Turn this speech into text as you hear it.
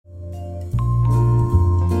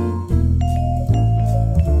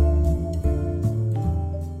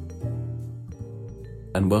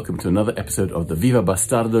and welcome to another episode of the Viva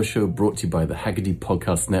Bastardo show, brought to you by the Haggerty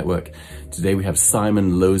Podcast Network. Today we have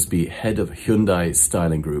Simon Loasby, head of Hyundai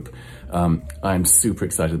Styling Group. I'm super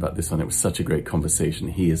excited about this one. It was such a great conversation.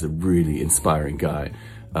 He is a really inspiring guy.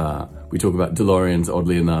 We talk about DeLoreans,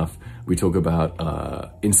 oddly enough. We talk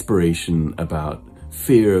about inspiration, about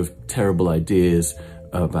fear of terrible ideas,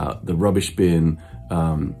 about the rubbish bin,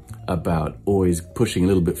 about always pushing a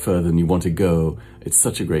little bit further than you want to go. It's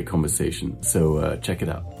such a great conversation. So check it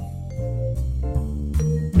out.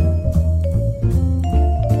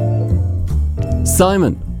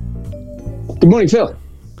 Simon. Good morning, Phil.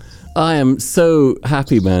 I am so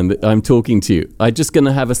happy, man, that I'm talking to you. I'm just going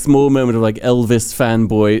to have a small moment of like Elvis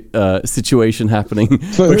fanboy situation happening.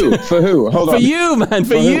 For who? For who? Hold on. For you, man.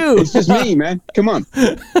 For you. It's just me, man. Come on.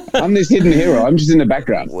 I'm this hidden hero. I'm just in the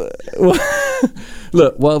background.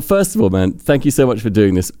 Look, well, first of all, man, thank you so much for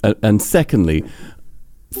doing this. And secondly,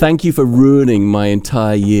 thank you for ruining my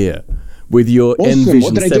entire year with your Envision.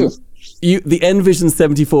 What did I do? The Envision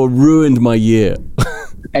 74 ruined my year.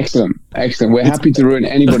 Excellent. We're happy to ruin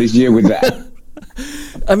anybody's year with that.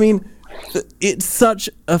 I mean, it's such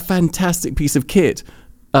a fantastic piece of kit.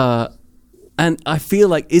 And I feel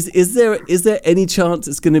like, is there any chance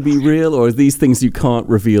it's going to be real, or are these things you can't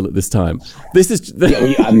reveal at this time? This is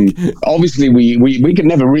obviously we can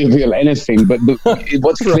never reveal anything, but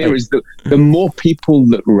what's clear is that the more people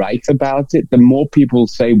that write about it, the more people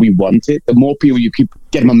say we want it, the more people you keep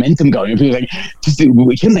get momentum going. People are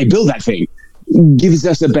like, can they build that thing? Gives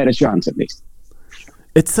us a better chance, at least.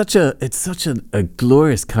 It's such a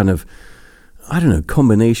glorious kind of, I don't know,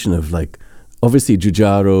 combination of like, obviously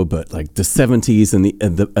Giugiaro, but like the 70s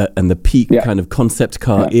and the peak kind of concept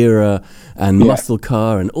car era and muscle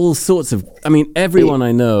car and all sorts of, I mean, everyone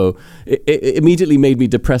I know, it immediately made me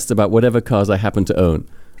depressed about whatever cars I happen to own.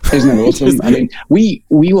 Isn't that awesome? I mean, we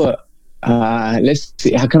were, let's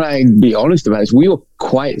see, how can I be honest about this? We were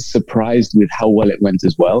quite surprised with how well it went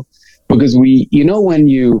as well. Because when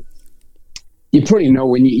you probably know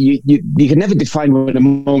when you can never define when a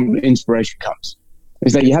moment of inspiration comes.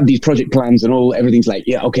 It's like you have these project plans and everything's like,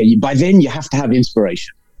 yeah, okay, by then you have to have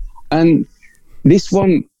inspiration. And this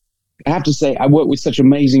one, I have to say, I work with such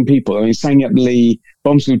amazing people. I mean, Sang-Yup Lee,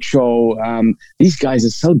 Bomsoo Cho, these guys are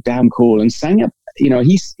so damn cool. And Sang-Yup,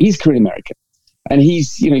 he's Korean American. And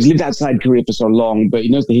he's lived outside Korea for so long, but he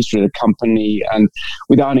knows the history of the company. And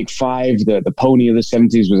with Arctic 5, the pony of the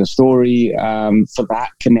 70s was a story for that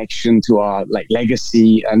connection to our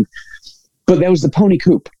legacy. But there was the pony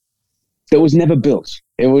coupe that was never built.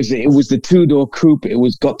 It was the two-door coupe.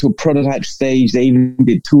 It got to a prototype stage. They even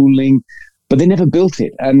did tooling, but they never built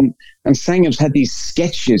it. And Sang-Yup's had these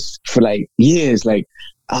sketches for years,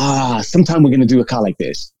 sometime we're going to do a car like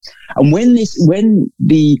this. And when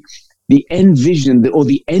the Envision, or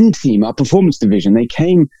the N team, our performance division, they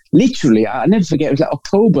came literally, I'll never forget, it was like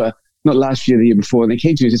October, not last year, the year before, and they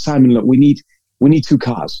came to me and said, Simon, look, we need two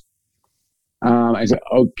cars. I said,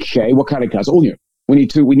 okay, what kind of cars? All new. We need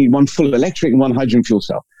two. We need one full electric and one hydrogen fuel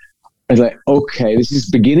cell. I was like, okay, this is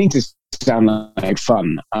beginning to sound like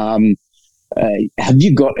fun. Have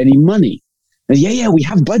you got any money? I said, yeah, we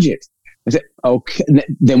have budget. I said, okay,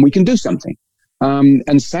 then we can do something.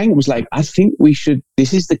 And Sang was like, I think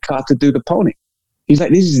this is the car to do the pony. He's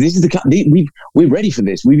like, this is the car. We're ready for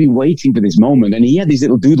this. We've been waiting for this moment. And he had these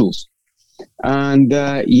little doodles. And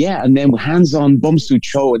and then hands-on Bomsoo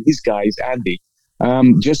Cho and his guys, Andy,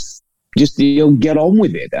 just get on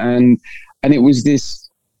with it. And it was this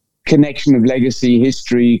connection of legacy,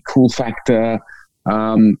 history, cool factor.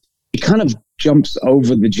 It kind of jumps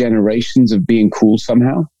over the generations of being cool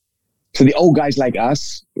somehow. So the old guys like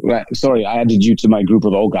us, sorry, I added you to my group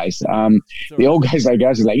of old guys. The old guys like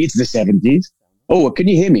us are like, it's the 70s. Oh, can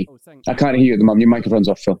you hear me? I can't hear you at the moment. Your microphone's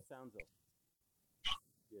off, Phil.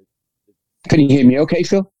 Can you hear me okay,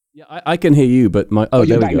 Phil? Yeah, I can hear you, but there we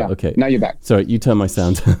go. Now. Okay. Now you're back. Sorry, you turn my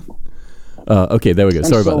sound. Okay, there we go.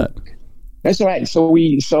 Sorry about that. That's all right.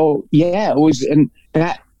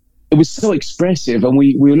 It was so expressive, and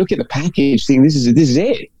we were looking at the package, saying, this is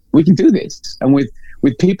it. We can do this. And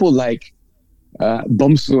with people like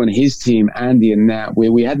Bomsoo and his team, Andy and Nat,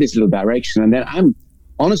 we had this little direction. And then I'm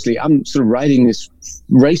sort of riding this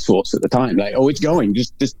racehorse at the time. Like, it's going.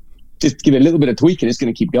 Just give it a little bit of tweak and it's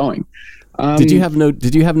going to keep going. Did you have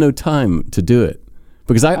no time to do it?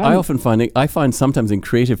 Because I often find sometimes in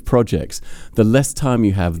creative projects, the less time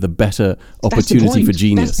you have, the better opportunity for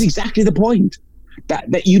genius. That's exactly the point.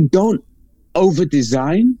 That you don't over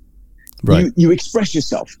design. Right. You express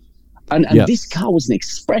yourself. And this car was an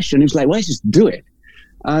expression. It was like, let's just do it.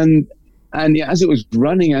 And as it was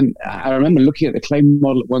running, and I remember looking at the clay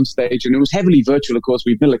model at one stage, and it was heavily virtual, of course.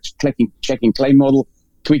 We've been checking clay model,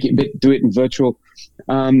 tweak it a bit, do it in virtual.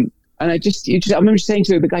 And I remember saying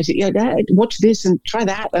to the guy, "Yeah, Dad, watch this and try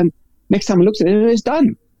that." And next time I looked at it, it's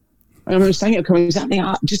done. And I remember saying it coming exactly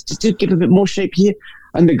just to give a bit more shape here.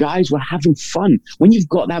 And the guys were having fun. When you've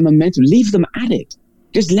got that momentum, leave them at it.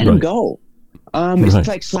 Just let them go. It's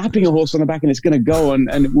like slapping a horse on the back and it's going to go.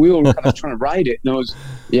 And we were kind of trying to ride it.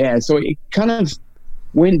 And so it kind of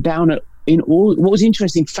went down in all. What was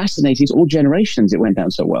interesting, fascinating, is all generations it went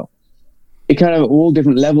down so well. It kind of all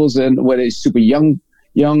different levels, and whether it's super young,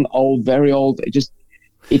 old, very old.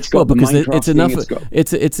 It's got because it's enough.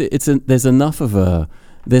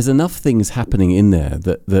 There's enough things happening in there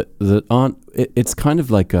that aren't. It's kind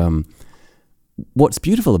of like what's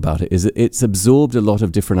beautiful about it is it's absorbed a lot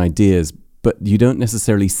of different ideas, but you don't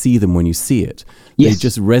necessarily see them when you see it. Yes. They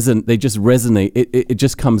just resonate. It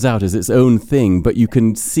just comes out as its own thing, but you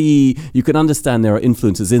can understand there are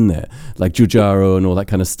influences in there, like Giugiaro and all that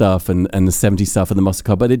kind of stuff, and the 70s stuff and the muscle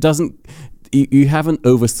car, but it doesn't, you haven't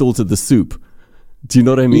over-salted the soup. Do you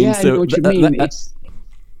know what I mean? Yeah, I know what you mean.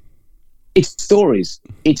 It's stories.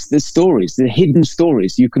 It's the stories, the hidden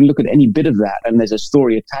stories. You can look at any bit of that and there's a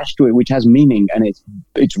story attached to it which has meaning, and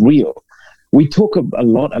it's real. We talk a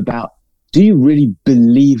lot about, do you really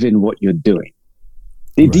believe in what you're doing?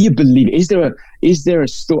 Do you believe? Is there a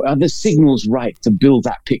story? Are the signals right to build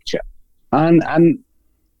that picture? And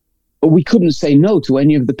we couldn't say no to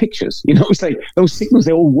any of the pictures. It's like those signals,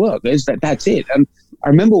 they all work. That's it. And I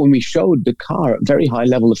remember when we showed the car at very high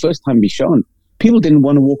level the first time we shown, people didn't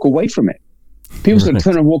want to walk away from it. People sort of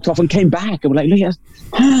turned and walked off and came back and were like, look at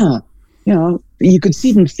us. You could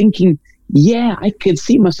see them thinking, yeah, I could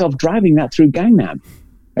see myself driving that through Gangnam.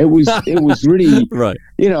 It was really, right.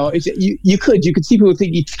 You could see people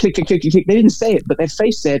think you click. They didn't say it, but their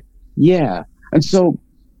face said, yeah. And so,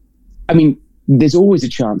 I mean, there's always a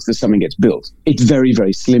chance that something gets built. It's very,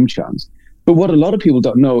 very slim chance. But what a lot of people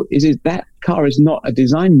don't know is that car is not a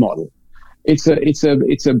design model. It's a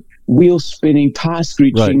wheel spinning, tire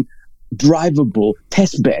screeching, drivable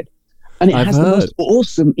test bed. And it has the most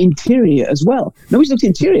awesome interior as well. Nobody's looked at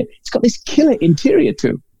interior. It's got this killer interior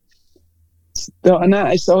too. So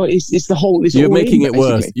it's the whole. It's you're making it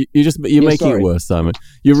worse. You're making it worse, Simon.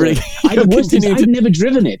 You're really. I've never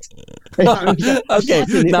driven it. Okay,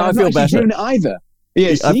 now I feel better. Driven it either.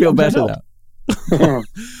 Yeah, I feel better now.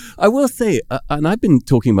 I will say, and I've been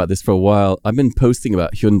talking about this for a while. I've been posting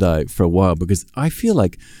about Hyundai for a while because I feel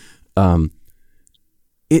like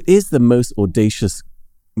it is the most audacious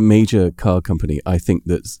major car company I think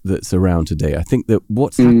that's around today. I think that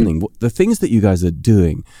what's happening, the things that you guys are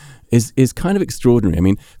doing, is kind of extraordinary. I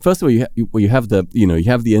mean, first of all, you have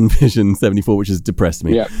the Envision 74, which has depressed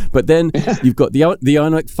me. Yeah. But then you've got the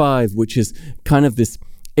Ioniq 5, which is kind of this.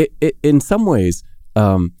 It in some ways.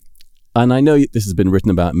 And I know this has been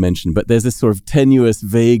written about and mentioned, but there's this sort of tenuous,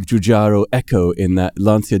 vague Giugiaro echo in that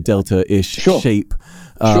Lancia Delta-ish shape.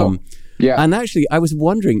 Sure. Yeah. And actually, I was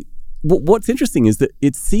wondering, what's interesting is that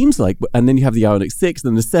it seems like, and then you have the Ioniq 6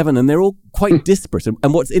 and the 7, and they're all quite disparate.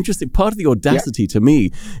 And what's interesting, part of the audacity to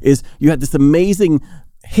me is you had this amazing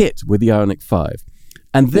hit with the Ioniq 5.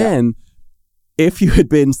 And then, if you had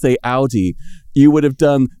been, say, Audi, you would have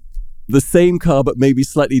done the same car but maybe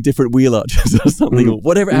slightly different wheel arches or something, or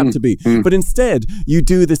whatever it happened to be. But instead, you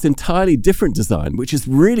do this entirely different design, which is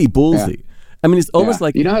really ballsy. Yeah. I mean, it's almost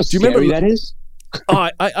like... You know how scary that is?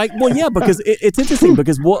 Because it's interesting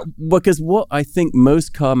because what I think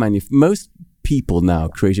most people now,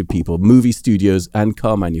 creative people, movie studios and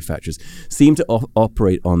car manufacturers seem to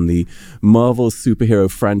operate on the Marvel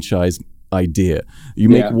superhero franchise idea. You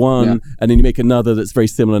make one and then you make another that's very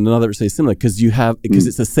similar and another that's very similar because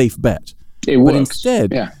it's a safe bet. It works.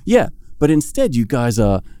 But instead you guys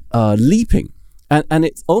are leaping. And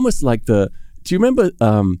it's almost like do you remember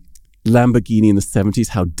Lamborghini in the 70s,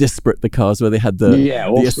 how disparate the cars were? They had the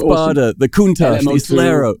Espada, the Countach, the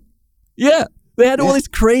Islero. Yeah, they had all this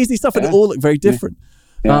crazy stuff and it all looked very different.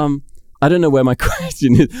 Yeah. I don't know where my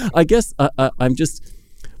question is. I guess I'm just...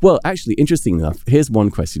 Well, actually, interesting enough, here's one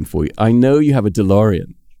question for you. I know you have a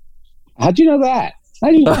DeLorean. How'd you know that?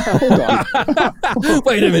 Hold on.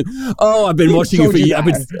 Wait a minute. Oh, I've been watching you for years.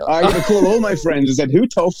 I'm going to call all my friends and said, who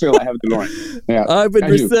told Phil I have a DeLorean? Yeah,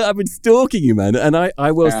 I've been stalking you, man. And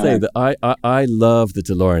I will say that I love the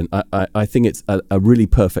DeLorean. I think it's a really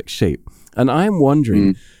perfect shape. And I'm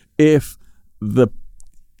wondering if the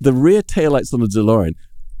rear taillights on the DeLorean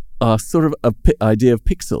are sort of an idea of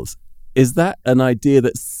pixels. Is that an idea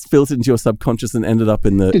that's filtered into your subconscious and ended up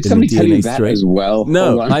in the Did somebody DNA tell you that straight? As well?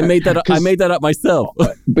 No, I made that up. I made that up myself.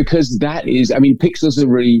 Because that is, I mean, pixels are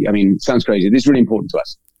really, I mean, sounds crazy. This is really important to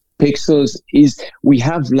us. Pixels is, we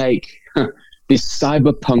have like this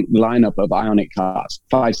cyberpunk lineup of Ioniq cars,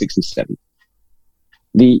 5, 6, and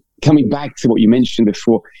 7. Coming back to what you mentioned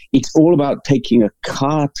before, it's all about taking a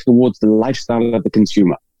car towards the lifestyle of the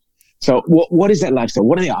consumer. So what is that lifestyle?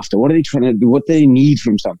 What are they after? What are they trying to do? What do they need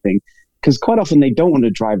from something? Because quite often they don't want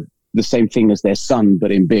to drive the same thing as their son,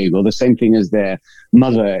 but in big, or the same thing as their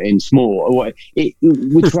mother in small.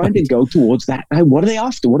 We're trying to go towards that. What are they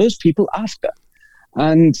after? What are those people after?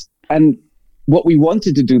 And what we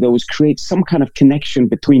wanted to do, though, was create some kind of connection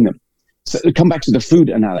between them. So come back to the food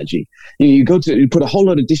analogy. You put a whole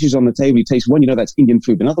lot of dishes on the table. You taste one, that's Indian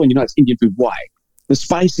food. Another one, that's Indian food. Why? The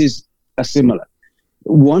spices are similar.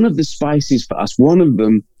 One of the spices for us, one of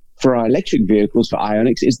them for our electric vehicles, for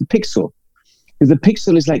Ioniqs, is the pixel. Because the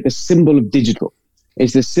pixel is like the symbol of digital.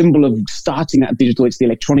 It's the symbol of starting that digital. It's the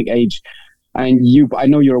electronic age. And I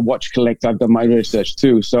know you're a watch collector. I've done my research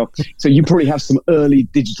too. So you probably have some early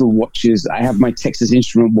digital watches. I have my Texas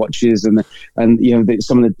Instrument watches and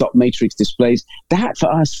some of the dot matrix displays. That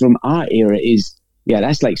for us from our era is,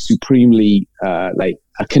 that's like supremely like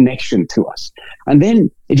a connection to us. And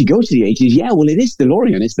then if you go to the 80s, it is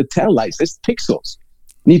DeLorean. It's the tail lights. It's pixels.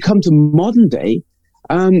 And you come to modern day,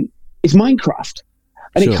 it's Minecraft.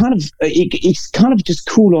 And sure. It's kind of just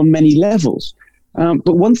cool on many levels.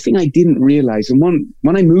 But one thing I didn't realize, and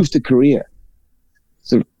when I moved to Korea,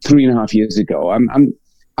 so 3.5 years ago,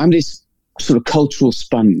 I'm this sort of cultural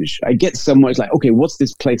sponge. I get somewhere, it's like, okay, what's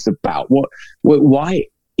this place about? Why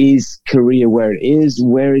is Korea where it is?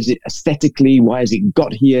 Where is it aesthetically? Why has it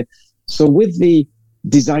got here? So with the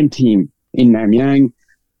design team in Namyang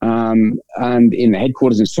and in the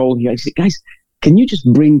headquarters in Seoul here, I said, guys, can you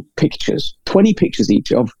just bring pictures, 20 pictures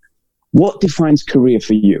each of what defines Korea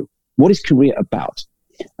for you? What is Korea about?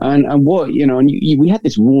 And what, we had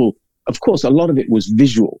this rule. Of course, a lot of it was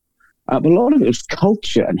visual, but a lot of it was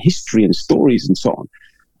culture and history and stories and so on.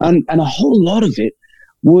 And a whole lot of it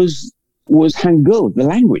was Hangul, the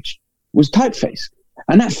language, was typeface.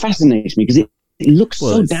 And that fascinates me because it looks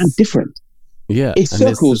so damn different. Yeah. It's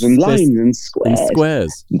circles and lines and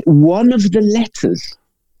squares. One of the letters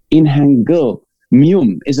in Hangul,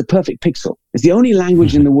 Myum, is a perfect pixel. It's the only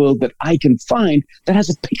language in the world that I can find that has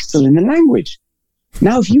a pixel in the language.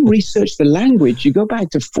 Now, if you research the language, you go back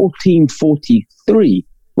to 1443,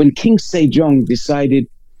 when King Sejong decided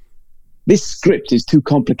this script is too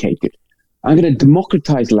complicated. I'm going to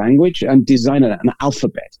democratize language and design an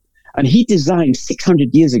alphabet. And he designed,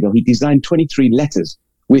 600 years ago, he designed 23 letters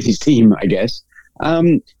with his team, I guess,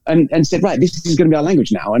 and said, right, this is going to be our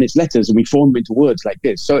language now, and it's letters, and we form them into words like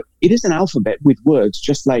this. So it is an alphabet with words,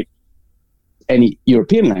 just like any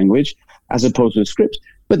European language, as opposed to a script.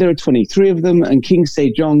 But there are 23 of them, and King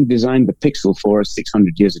Sejong designed the pixel for us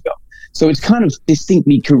 600 years ago. So it's kind of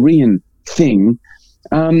distinctly Korean thing,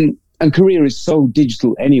 and Korea is so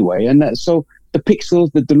digital anyway, and so the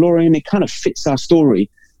pixels, the DeLorean, it kind of fits our story.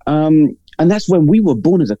 And that's when we were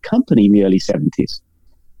born as a company in the early 70s.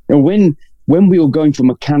 And when we were going from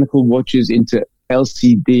mechanical watches into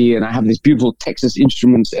LCD, and I have this beautiful Texas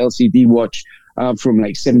Instruments LCD watch from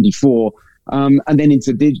like 74, and then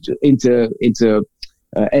into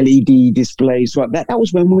LED displays. So that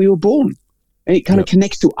was when we were born. And it kind of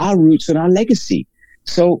connects to our roots and our legacy.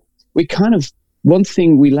 So we kind of, one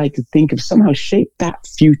thing we like to think of, somehow shape that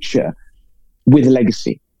future with a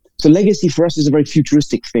legacy. So legacy for us is a very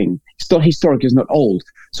futuristic thing. Historic is not old.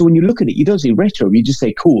 So when you look at it, you don't say retro, you just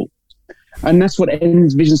say cool. And that's what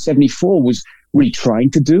Vision 74 was really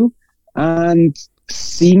trying to do, and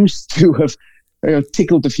seems to have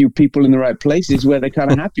tickled a few people in the right places where they're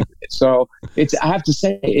kind of happy with it. So I have to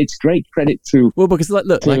say, it's great credit to. Well, because like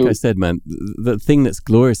I said, man, the thing that's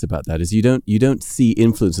glorious about that is you don't see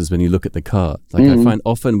influences when you look at the car. Like I find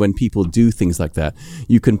often when people do things like that,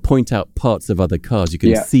 you can point out parts of other cars. You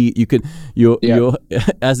can see, you're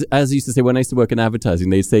as I used to say when I used to work in advertising,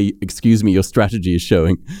 they say, "Excuse me, your strategy is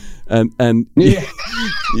showing," and and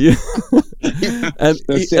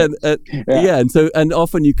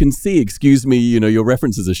often you can see, "Excuse me, your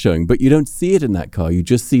references are showing," but you don't see it in that car. You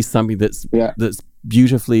just see something that's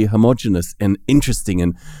beautifully homogeneous and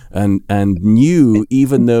interesting and new,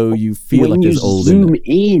 even though you feel like it's old. When you zoom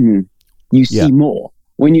in, you see more.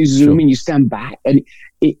 When you zoom in, you stand back, and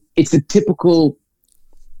it's a typical,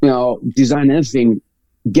 designer thing.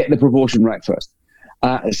 Get the proportion right first.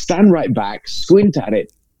 Stand right back, squint at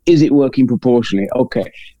it. Is it working proportionally?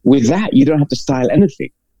 Okay. With that, you don't have to style anything.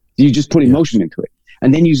 You just put emotion into it.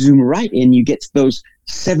 And then you zoom right in, you get to those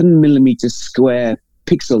 7mm square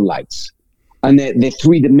pixel lights. And they're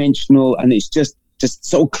 3-dimensional, and it's just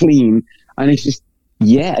so clean. And it's just,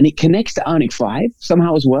 and it connects to Ioniq 5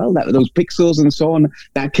 somehow as well, those pixels and so on.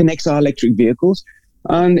 That connects our electric vehicles.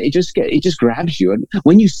 and it just grabs you. And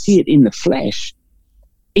when you see it in the flesh,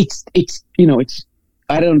 it's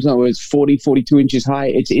I don't know, it's 42 inches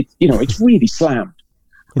high. It's really slammed.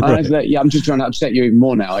 And I was like, I'm just trying to upset you even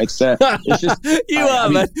more now. It's just you are,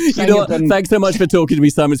 man. You know what? Thanks so much for talking to me,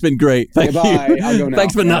 Simon. It's been great. Thank you. I'll go now.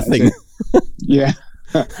 Thanks for nothing. Yeah.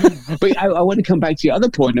 But I want to come back to your other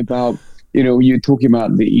point about, you're talking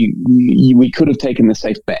about we could have taken the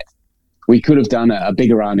safe bet. We could have done a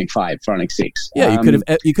bigger Ioniq 5 for Ioniq 6. Yeah,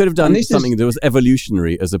 you could have done something that was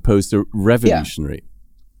evolutionary as opposed to revolutionary.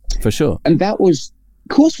 Yeah. For sure. And that was,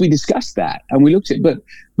 of course, we discussed that and we looked at, but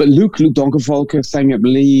Luke Donkervolker, Sangap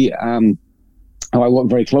Lee, who I work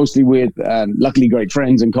very closely with, luckily great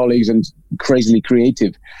friends and colleagues and crazily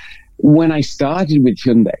creative. When I started with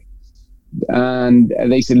Hyundai, and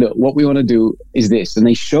they said, look, what we want to do is this. And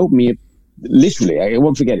they showed me, literally, I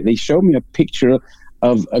won't forget it, they showed me a picture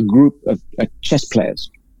of a group of chess players.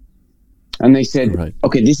 And they said,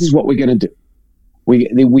 okay, this is what we're going to do. We're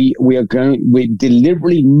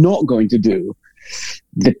deliberately not going to do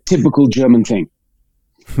the typical German thing,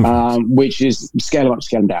 which is scale them up,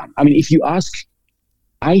 scale them down. I mean, if you ask,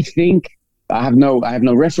 I think, I have no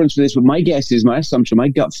reference for this, but my guess is, my assumption, my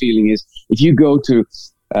gut feeling is, if you go to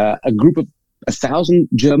a group of 1,000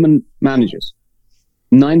 German managers,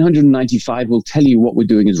 995 will tell you what we're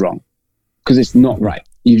doing is wrong, because it's not right.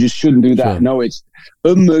 You just shouldn't do that. Sure. No, it's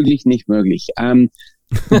unmöglich, nicht möglich.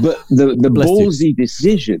 But the ballsy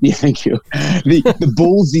decision, thank you. The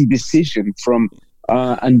ballsy decision from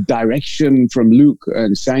and direction from Luke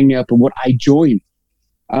and Sangap and what I joined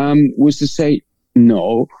was to say,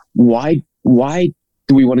 no, why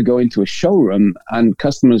do we want to go into a showroom and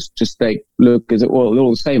customers just think, look, is it all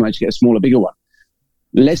the same? I just get a smaller, bigger one.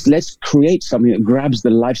 Let's create something that grabs the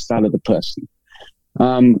lifestyle of the person.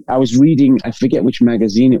 I was reading, I forget which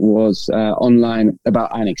magazine it was, online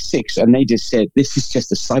about Ioniq 6, and they just said, this is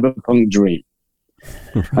just a cyberpunk dream.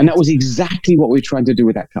 And that was exactly what we're trying to do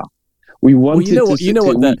with that car. We wanted you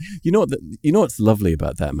know what's lovely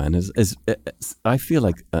about that, man, is I feel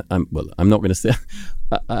like I'm not going to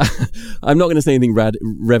say anything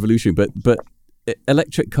revolutionary, but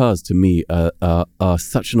electric cars to me are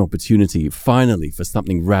such an opportunity finally for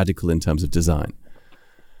something radical in terms of design.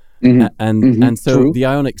 Mm-hmm. And so True. The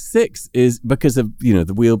Ioniq 6 is because of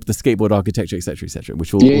the wheel, the skateboard architecture, etc.,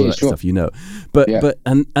 which all that sure. stuff but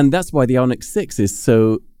and that's why the Ioniq 6 is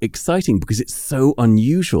so exciting, because it's so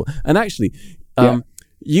unusual. And actually,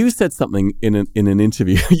 you said something in an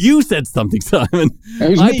interview. You said something, Simon.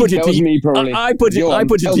 I put it to me, probably. I put it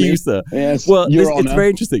to you, sir. Yes, well, it's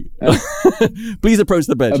very interesting. Please approach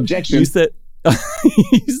the bench. Objection. You said.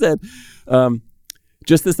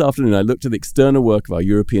 Just this afternoon, I looked at the external work of our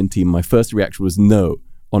European team. My first reaction was no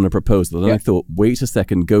on a proposal. And I thought, wait a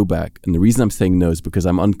second, go back. And the reason I'm saying no is because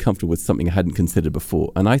I'm uncomfortable with something I hadn't considered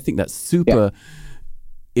before. And I think that's super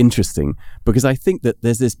interesting, because I think that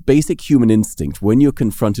there's this basic human instinct when you're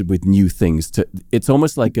confronted with new things. It's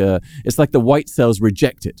almost like it's like the white cells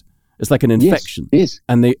reject it. It's like an infection. Yes.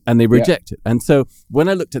 And they reject it. And so when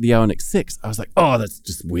I looked at the Ioniq 6, I was like, oh, that's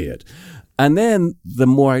just weird. And then the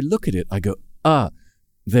more I look at it, I go,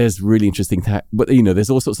 there's really interesting, but there's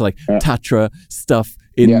all sorts of like Tatra stuff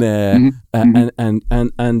in there, and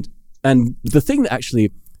the thing that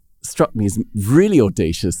actually struck me as really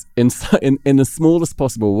audacious in the smallest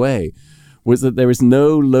possible way was that there is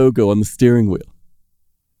no logo on the steering wheel.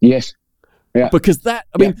 Yes, because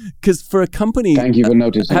because for a company, thank you for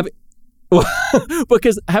noticing.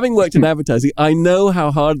 Because having worked in advertising, I know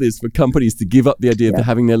how hard it is for companies to give up the idea of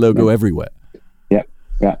having their logo everywhere.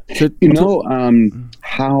 Yeah. So,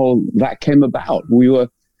 how that came about. We were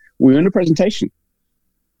in a presentation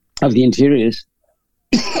of the interiors,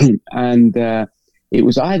 and it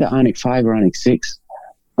was either Ioniq 5 or Ioniq 6,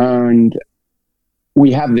 and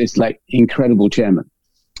we have this like incredible chairman.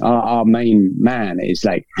 Our main man is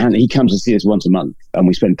and he comes to see us once a month, and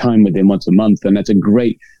we spend time with him once a month, and that's a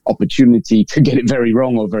great opportunity to get it very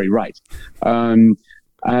wrong or very right. And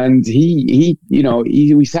we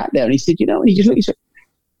sat there, and he said, he just looked, he said,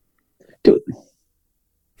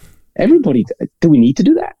 everybody, do we need to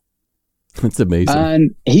do that? That's amazing.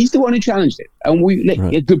 And he's the one who challenged it. And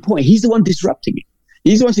a good point. He's the one disrupting it.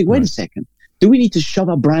 He's the one saying, wait a second, do we need to shove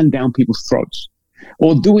our brand down people's throats?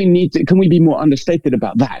 Or do we can we be more understated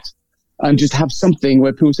about that? And just have something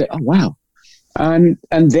where people say, oh, wow. And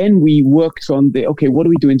then we worked on what do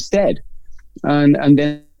we do instead? And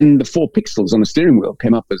then the 4 pixels on the steering wheel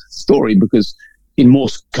came up as a story, because in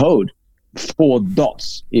Morse code, 4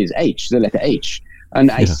 dots is H, the letter H. And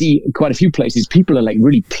I see quite a few places people are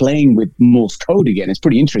really playing with Morse code again. It's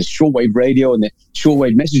pretty interesting. Shortwave radio, and they're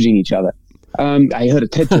shortwave messaging each other. I heard a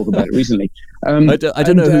TED talk about it recently. I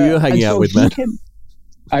don't know who you're hanging out with, man.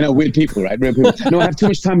 I know, weird people, right? Weird people. No, I have too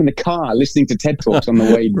much time in the car listening to TED Talks on the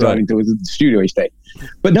way driving to the studio each day.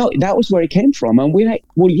 But no, that was where it came from. And we're like,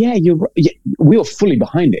 well, yeah, we were fully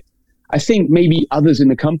behind it. I think maybe others in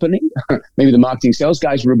the company, maybe the marketing sales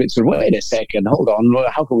guys were a bit sort of, wait a second, hold on,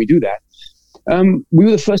 how can we do that? We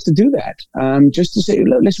were the first to do that, just to say,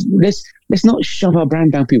 look, let's not shove our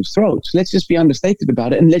brand down people's throats. Let's just be understated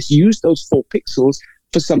about it, and let's use those 4 pixels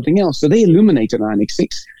for something else. So they illuminate an Ioniq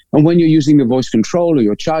 6, and when you're using the voice control or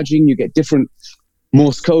you're charging, you get different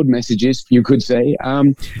Morse code messages, you could say,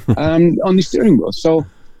 on the steering wheel. So,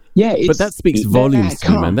 yeah, but that speaks volumes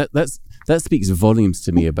to me, man. That speaks volumes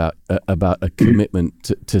to me about a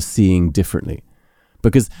commitment to seeing differently.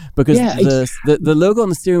 Because the logo on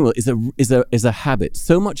the steering wheel is a habit.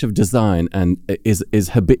 So much of design and is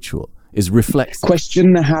habitual, is reflexive.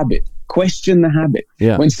 Question the habit.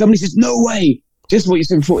 Yeah. When somebody says, no way, just what you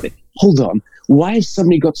said before, hold on, why has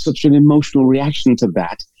somebody got such an emotional reaction to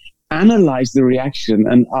that? Analyze the reaction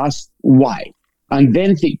and ask why. And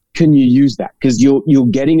then think, can you use that? Because you're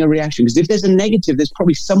getting a reaction. Because if there's a negative, there's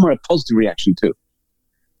probably somewhere a positive reaction too.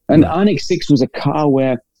 And Ioniq 6 was a car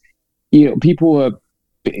where, people were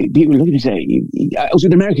looking at me and say, I was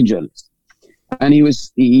with an American journalist, and he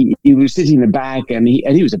was sitting in the back, and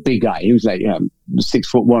he was a big guy. He was like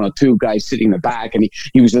 6'1" or 2 guy sitting in the back, and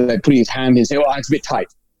he was like putting his hand in and saying, "Oh, it's a bit tight."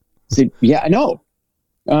 I said, "Yeah, I know."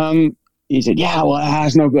 He said, "Yeah, well,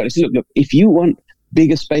 that's no good." I said, "Look, if you want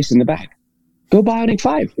bigger space in the back, go buy Ioniq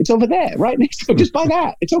 5. It's over there, right next to it. Just buy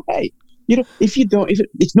that. It's okay." If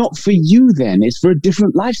it's not for you, then it's for a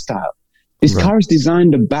different lifestyle. This car is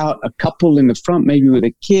designed about a couple in the front, maybe with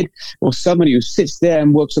a kid, or somebody who sits there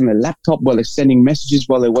and works on their laptop while they're sending messages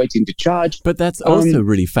while they're waiting to charge. But that's also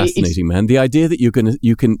really fascinating, man. The idea that you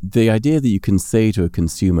can say to a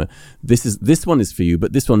consumer, this one is for you,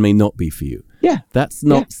 but this one may not be for you. Yeah, that's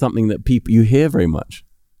not something that you hear very much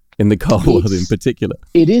in the car world in particular.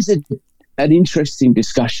 It is an interesting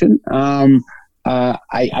discussion.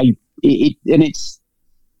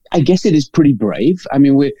 I guess it is pretty brave. I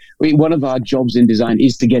mean, one of our jobs in design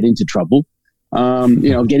is to get into trouble.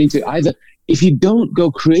 Get into either, if you don't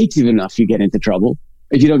go creative enough, you get into trouble.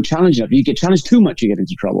 If you don't challenge enough, you get challenged too much, you get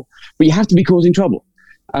into trouble. But you have to be causing trouble.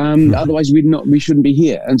 Otherwise, we shouldn't be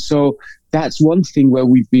here. And so that's one thing where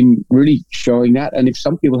we've been really showing that. And if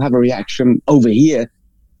some people have a reaction over here,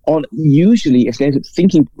 usually if they're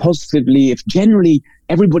thinking positively, if generally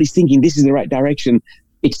everybody's thinking this is the right direction,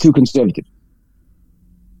 it's too conservative.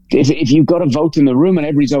 If you've got a vote in the room and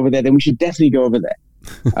everybody's over there, then we should definitely go over there,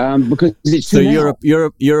 because it's so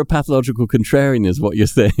you're a pathological contrarian, is what you're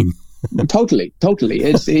saying. Totally.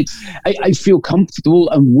 I feel comfortable,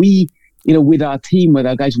 and we, with our team, with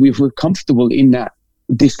our guys, we're comfortable in that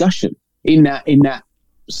discussion, in that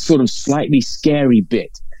sort of slightly scary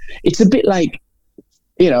bit. It's a bit like,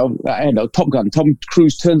 I don't know, Top Gun. Tom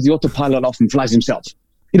Cruise turns the autopilot off and flies himself.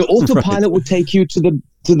 Autopilot would take you to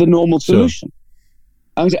the normal solution. Sure.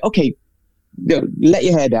 I was like, okay, let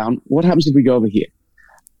your hair down. What happens if we go over here?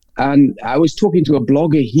 And I was talking to a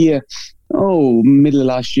blogger here, middle of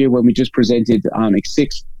last year when we just presented Ioniq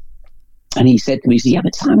 6. And he said to me, yeah,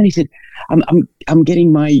 but Simon, he said, I'm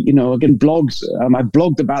getting my, getting blogs. I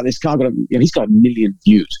blogged about this car. He's got 1 million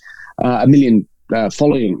views, 1 million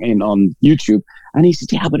following on YouTube. And he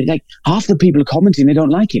said, yeah, but like half the people are commenting, they don't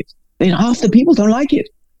like it. Half the people don't like it.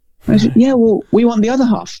 And I said, yeah, well, we want the other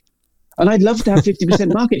half. And I'd love to have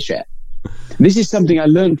 50% market share. This is something I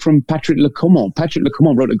learned from Patrick Lecommon. Patrick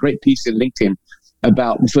Lecommon wrote a great piece in LinkedIn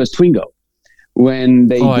about the first Twingo. When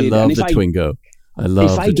they did. I love the Twingo.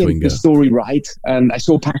 If I get the story right, and I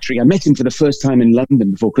saw Patrick, I met him for the first time in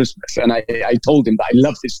London before Christmas, and I told him that I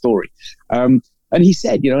love this story. And he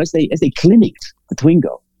said, as they clinicked the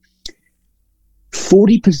Twingo,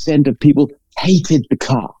 40% of people hated the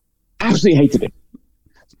car, absolutely hated it.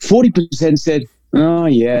 40% said, oh,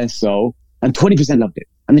 yeah, so. And 20% loved it.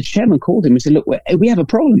 And the chairman called him and said, look, we have a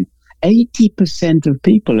problem. 80% of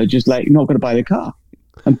people are just like not going to buy the car.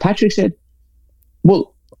 And Patrick said,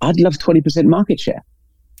 well, I'd love 20% market share.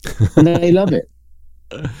 And they love it.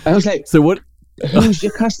 And I was like, so what? Who's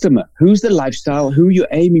your customer? Who's the lifestyle? Who you're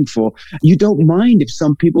aiming for? You don't mind if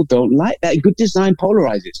some people don't like that. Good design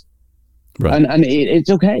polarizes. Right. And it's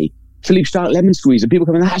okay. Philippe Stark lemon squeeze. And people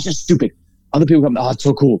come in, that's just stupid. Other people come, it's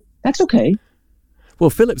so cool. That's okay. Well,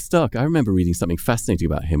 Philip Stark, I remember reading something fascinating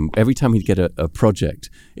about him. Every time he'd get a project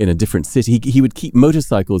in a different city, he would keep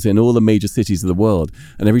motorcycles in all the major cities of the world.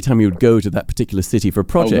 And every time he would go to that particular city for a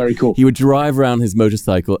project, very cool. He would drive around his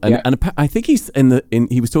motorcycle. And I think he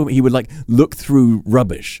was talking, he would like look through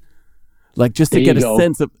rubbish, like just to get a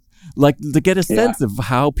sense of, like to get a sense of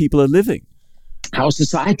how people are living. how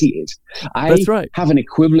society is. That's right. have an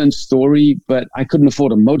equivalent story, but I couldn't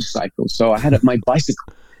afford a motorcycle, so I had my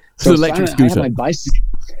bicycle. So electric scooter. I had my bicycle.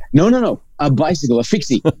 No, a bicycle, a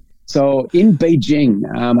fixie. So in Beijing,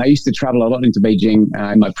 I used to travel a lot into Beijing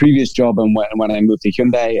in my previous job, and when I moved to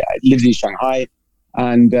Hyundai, I lived in Shanghai,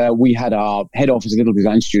 and we had our head office, a little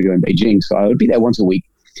design studio in Beijing. So I would be there once a week.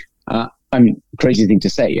 I mean, crazy thing to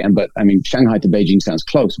say, but I mean, Shanghai to Beijing sounds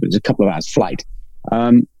close, but it's a couple of hours flight.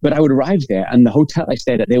 But I would arrive there, and the hotel I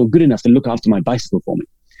stayed at, they were good enough to look after my bicycle for me.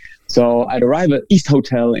 So I'd arrive at East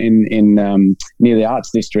Hotel in near the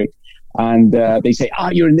Arts District, and they say,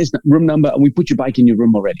 you're in this room number, and we put your bike in your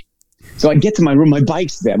room already. So I get to my room, my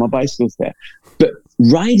bike's there, my bicycle's there. But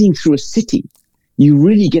riding through a city, you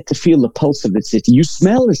really get to feel the pulse of the city. You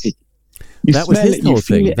smell the city. That was his whole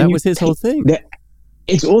thing. That was his whole thing.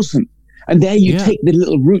 It's awesome. And there you take the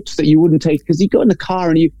little routes that you wouldn't take, because you go in the car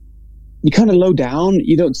and you kind of low down,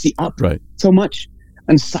 you don't see up so much.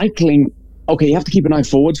 And cycling, okay, you have to keep an eye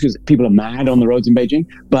forwards because people are mad on the roads in Beijing,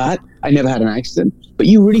 but I never had an accident. But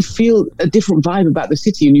you really feel a different vibe about the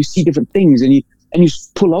city, and you see different things, and you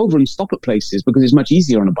pull over and stop at places because it's much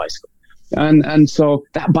easier on a bicycle. And so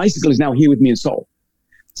that bicycle is now here with me in Seoul.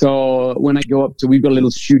 So when I go up to, we've got a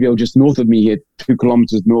little studio just north of me here, 2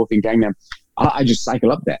 kilometers north in Gangnam, I just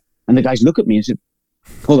cycle up there. And the guys look at me and said,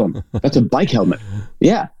 hold on, that's a bike helmet.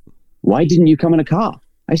 Yeah. Why didn't you come in a car?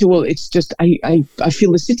 I said, well, it's just, I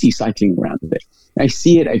feel the city cycling around it. I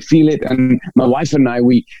see it, I feel it. And my wife and I,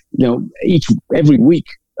 we, every week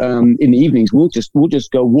in the evenings, we'll just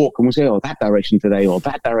go walk, and we'll say, that direction today or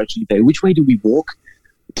that direction today. Which way do we walk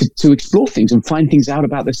to explore things and find things out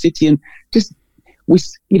about the city? And just,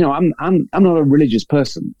 I'm not a religious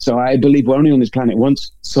person. So I believe we're only on this planet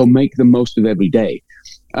once. So make the most of every day.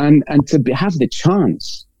 And to have the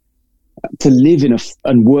chance to live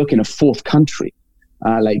and work in a fourth country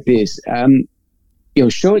like this,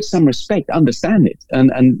 show it some respect, understand it,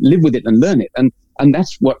 and live with it and learn it, and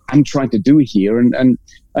that's what I'm trying to do here, and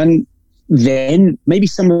then maybe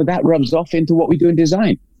some of that rubs off into what we do in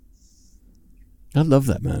design. I love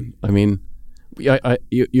that, man. I mean,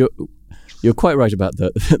 you're quite right about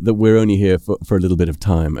that we're only here for a little bit of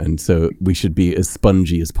time, and so we should be as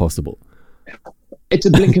spongy as possible. It's a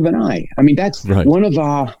blink of an eye. I mean, that's one of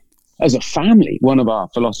our, as a family, one of our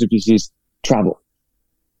philosophies is travel.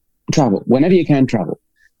 Whenever you can, travel.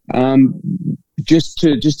 For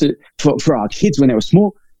our kids when they were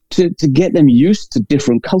small, to get them used to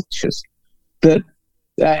different cultures. But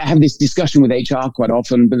I have this discussion with HR quite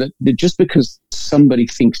often, but that just because somebody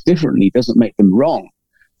thinks differently doesn't make them wrong.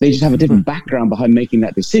 They just have a different background behind making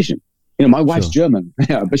that decision. My wife's German,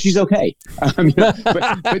 but she's okay. But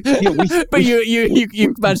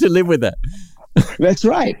you managed to live with that. That's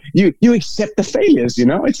right. You accept the failures,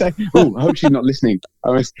 It's like, I hope she's not listening.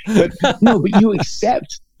 But you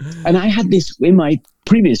accept. And I had this in my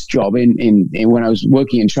previous job in when I was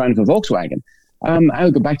working in China for Volkswagen. I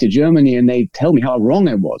would go back to Germany and they tell me how wrong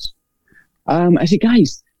I was. I said,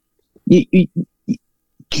 guys, you,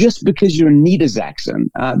 just because you're a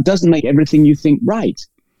Niedersachsen doesn't make everything you think right.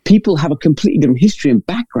 People have a completely different history and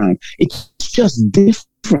background. It's just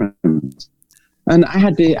different. And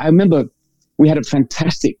I remember we had a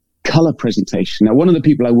fantastic color presentation. Now, one of the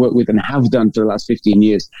people I work with and have done for the last 15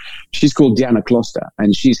 years, she's called Diana Kloster,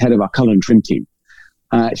 and she's head of our color and trim team.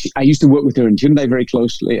 I used to work with her in Hyundai very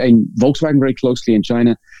closely, in Volkswagen very closely in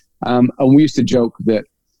China. And we used to joke that,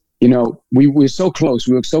 we're so close.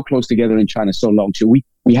 We work so close together in China so long. So we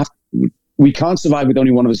can't survive with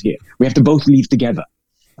only one of us here. We have to both leave together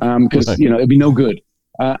because, it'd be no good.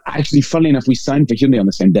 Actually, funnily enough, we signed for Hyundai on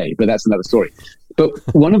the same day, but that's another story. But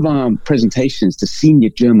one of our presentations to senior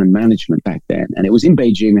German management back then, and it was in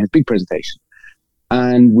Beijing, we had a big presentation,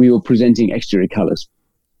 and we were presenting exterior colors.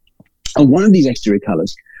 And one of these exterior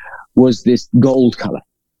colors was this gold color,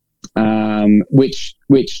 which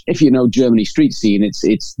if you know Germany street scene,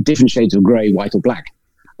 it's different shades of gray, white or black.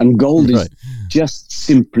 And gold is just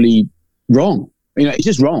simply wrong. It's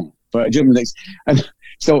just wrong for German things. And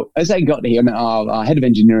so as I got here, our head of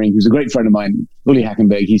engineering, who's a great friend of mine, Uli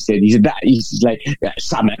Hackenberg, he's like,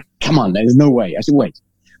 Simon, come on, there's no way. I said, wait.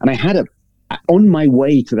 And I had on my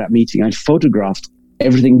way to that meeting, I photographed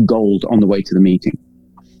everything gold on the way to the meeting.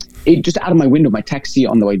 It just out of my window, my taxi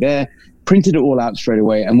on the way there, printed it all out straight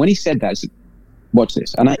away. And when he said that, I said, watch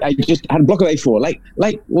this. And I just had a block of A4, like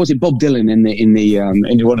what was it, Bob Dylan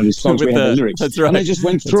in one of his songs where he had the lyrics. That's right. And I just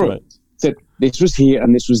went through it. Said, this was here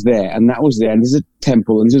and this was there and that was there and this is a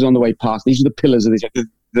temple and this is on the way past. These are the pillars of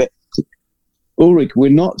this. Ulrich,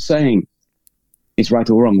 we're not saying it's right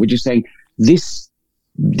or wrong. We're just saying this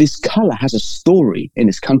color has a story in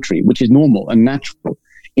this country, which is normal and natural.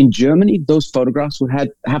 In Germany, those photographs would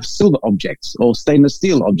have silver objects or stainless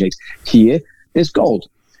steel objects. Here, there's gold.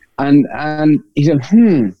 And he said,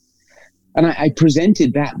 And I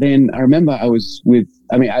presented that then. I remember I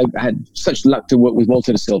had such luck to work with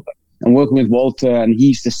Walter de Silva. And working with Walter, and he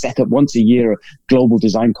used to set up once a year a global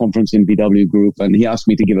design conference in VW Group. And he asked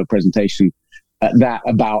me to give a presentation at that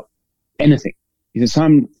about anything. He said,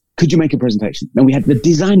 Simon, could you make a presentation? And we had the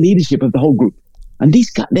design leadership of the whole group. And these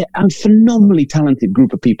guys, they're a phenomenally talented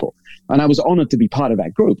group of people. And I was honored to be part of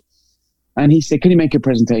that group. And he said, can you make a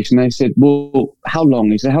presentation? And I said, well, how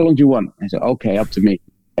long? He said, how long do you want? I said, okay, up to me.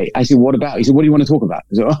 I said, what about? He said, what do you want to talk about?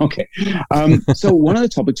 I said, oh, okay. So one of the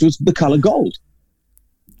topics was the color gold.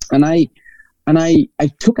 And I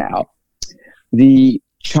took out the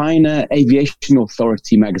China Aviation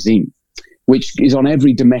Authority magazine, which is on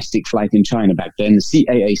every domestic flight in China back then, the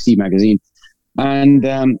CAAC magazine. And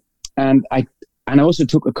I also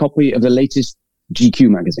took a copy of the latest GQ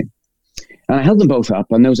magazine. And I held them both up,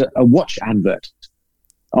 and there was a watch advert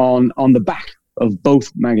on the back of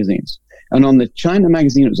both magazines. And on the China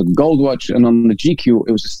magazine, it was a gold watch, and on the GQ,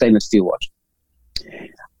 it was a stainless steel watch.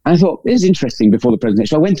 And I thought, this is interesting before the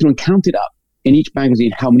presentation. I went through and counted up in each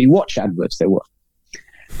magazine how many watch adverts there were.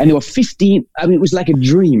 And there were 15, it was like a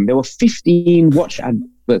dream. There were 15 watch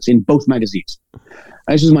adverts in both magazines.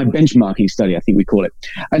 And this was my benchmarking study, I think we call it.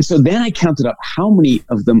 And so then I counted up how many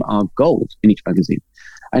of them are gold in each magazine.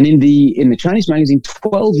 And in the Chinese magazine,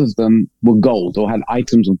 12 of them were gold or had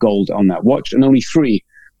items of gold on that watch, and only 3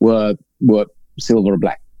 were silver or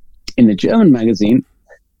black. In the German magazine,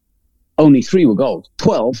 only 3 were gold.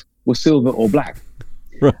 12 were silver or black.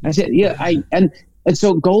 Right. I said, and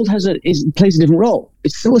so gold plays a different role.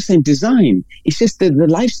 It's still the same design. It's just the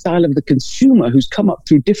lifestyle of the consumer who's come up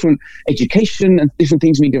through different education and different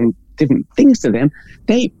things mean different things to them.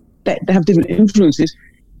 They have different influences.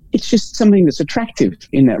 It's just something that's attractive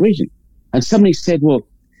in that region. And somebody said, well,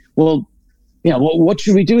 what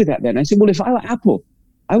should we do with that then? I said, well, if I were Apple,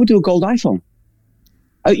 I would do a gold iPhone.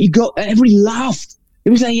 Everybody laughed. It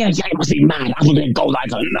was like, yeah, you must be mad. Apple do a gold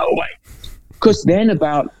iPhone. No way. Because then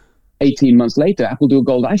about 18 months later, Apple do a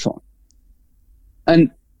gold iPhone. And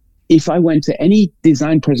if I went to any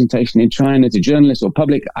design presentation in China to journalists or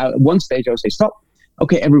public, at one stage I would say, stop.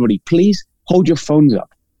 Okay, everybody, please hold your phones up.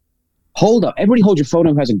 Hold up. Everybody hold your phone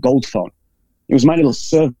up who has a gold phone. It was my little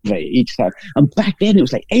survey each time. And back then it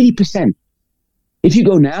was like 80%. If you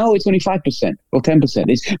go now, it's only 5% or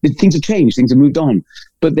 10%. Things have changed. Things have moved on.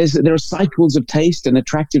 But there are cycles of taste and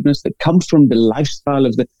attractiveness that come from the lifestyle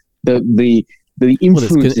of the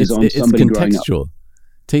influences on somebody growing up.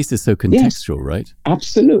 Taste is so contextual, yes, right?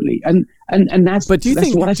 Absolutely, and that's. But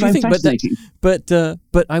that's what I find fascinating. But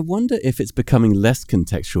I wonder if it's becoming less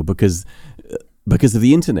contextual because of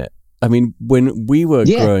the internet. I mean, when we were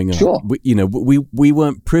growing up, sure, we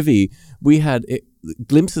weren't privy. We had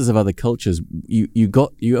glimpses of other cultures.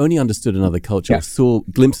 You only understood another culture, saw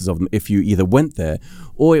glimpses of them if you either went there,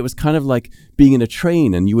 or it was kind of like being in a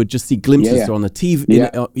train and you would just see glimpses on the TV,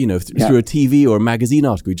 through a TV or a magazine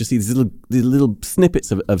article. You just see these little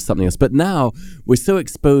snippets of something else. But now we're so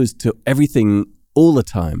exposed to everything all the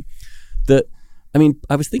time that, I mean,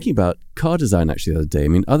 I was thinking about car design actually the other day. I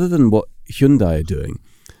mean, other than what Hyundai are doing,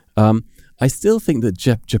 I still think that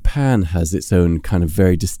Japan has its own kind of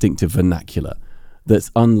very distinctive vernacular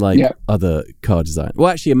that's unlike other car design. Well,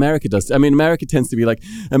 actually, America does. I mean, America tends to be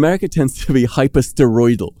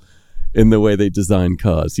hyper-steroidal in the way they design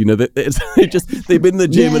cars. You know, they've been in the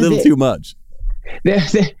gym a little too much.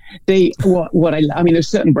 There's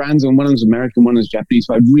certain brands, and one of them's American, one of them's Japanese,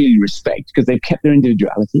 who I really respect because they've kept their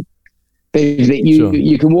individuality.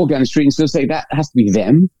 You can walk down the street and still say that has to be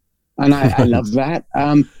them. And I love that.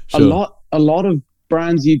 Sure. A lot of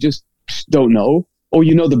brands you just don't know, or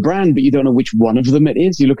you know the brand, but you don't know which one of them it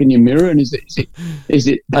is. You look in your mirror, and is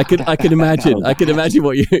it? I can imagine. I can imagine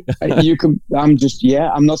what you. You can. I'm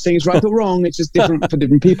not saying it's right or wrong. It's just different for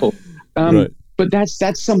different people. Right. But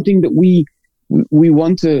that's something that we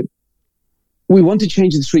want to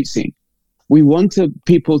change the street scene. We want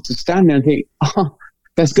people to stand there and think,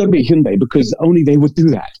 that's got to be a Hyundai because only they would do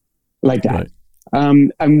that like that. Right.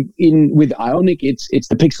 With Ioniq, it's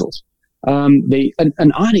the pixels. An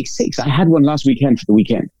Ioniq 6, I had one last weekend for the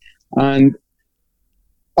weekend, and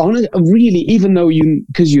on it, really, even though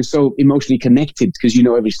because you're so emotionally connected, because you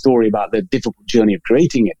know every story about the difficult journey of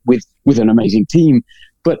creating it with an amazing team,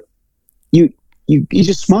 but you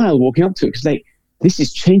just smile walking up to it because this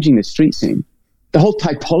is changing the street scene. The whole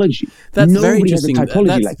typology. That's very interesting. Has a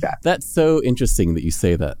typology like that. That's so interesting that you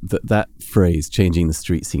say that phrase, changing the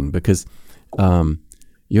street scene, because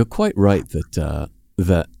you're quite right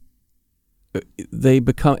that they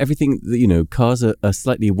become everything. Cars are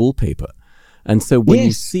slightly wallpaper, and so when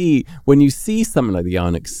you see something like the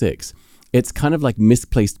Ioniq 6. It's kind of like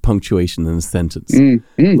misplaced punctuation in a sentence.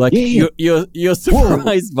 You're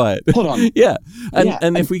surprised by it. Hold on.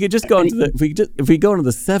 And if we could just go on to if we go on to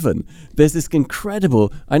the 7, there's this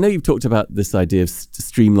incredible. I know you've talked about this idea of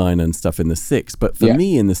streamline and stuff in the 6, but for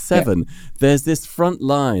me in the 7, there's this front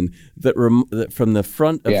line that from the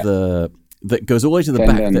front of that goes all the way to the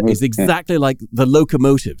back that is exactly like the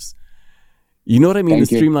locomotives. You know what I mean? Thank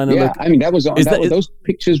the streamline. Yeah, I mean those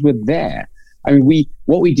pictures were there. I mean, we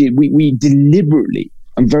deliberately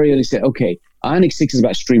and very early said, okay, Ioniq 6 is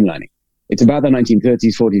about streamlining. It's about the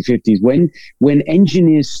 1930s, 40s, 50s, when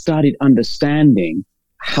engineers started understanding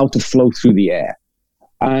how to flow through the air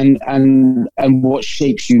and what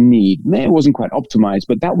shapes you need. It wasn't quite optimized,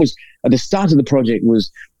 but that was at the start of the project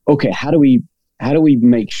was, okay, how do we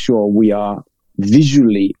make sure we are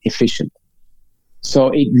visually efficient?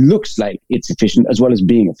 So it looks like it's efficient as well as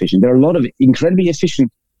being efficient. There are a lot of incredibly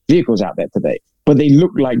efficient vehicles out there today, but they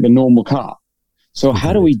look like the normal car. So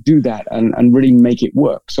how do we do that and really make it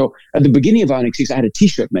work? So at the beginning of Ioniq 6, I had a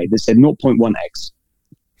t-shirt made that said 0.1x.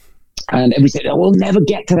 And everybody said, we'll never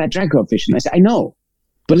get to that drag coefficient. I said, I know,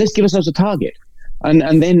 but let's give ourselves a target.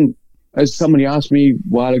 And then as somebody asked me a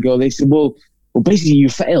while ago, they said, well, basically you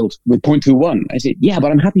failed with 0.21. I said, yeah,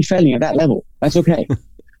 but I'm happy failing at that level. That's okay.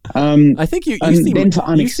 I think you seem... Then for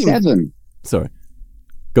Ioniq 7... Sorry.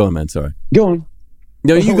 Go on, man. Sorry. Go on.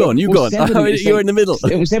 No, you go on. You go on. You're in the middle.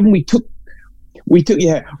 It was 7. We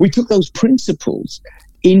took those principles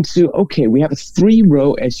into, okay, we have a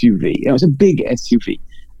 3-row SUV. It was a big SUV.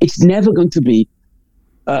 It's never going to be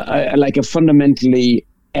like a fundamentally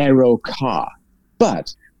aero car,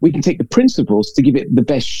 but we can take the principles to give it the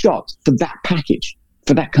best shot for that package,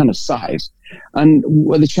 for that kind of size. And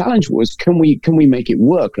the challenge was, can we make it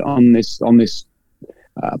work on this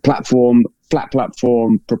platform? Flat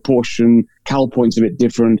platform, proportion, cowl points a bit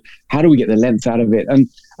different. How do we get the length out of it? And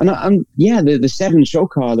the 7 show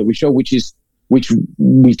car that we show, which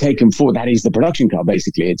we've taken forward, that is the production car.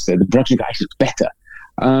 Basically, it's the production car actually looks better.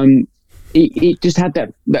 It just had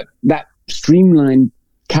that streamlined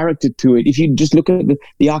character to it. If you just look at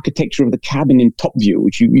the architecture of the cabin in top view,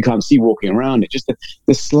 which you can't see walking around it, just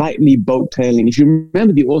the slightly boat tailing. If you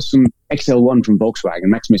remember the awesome XL1 from Volkswagen,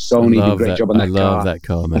 Max Missoni did a great job on that car. I love that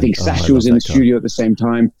car, man. I think Sasha was in the studio at the same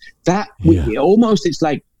time. It's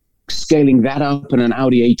like scaling that up in an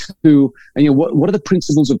Audi A2. And what are the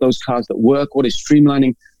principles of those cars that work? What is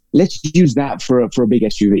streamlining? Let's use that for a big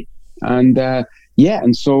SUV.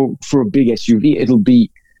 And so for a big SUV, it'll be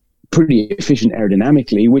pretty efficient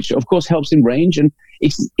aerodynamically, which of course helps in range. And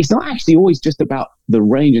it's not actually always just about the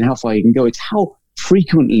range and how far you can go. It's how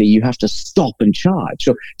frequently you have to stop and charge.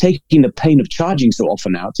 So taking the pain of charging so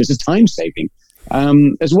often out is a time saving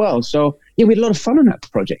as well. So we had a lot of fun on that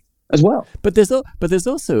project as well. But there's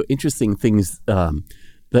also interesting things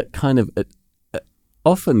that kind of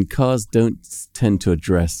often cars don't tend to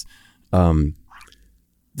address.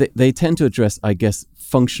 They tend to address, I guess,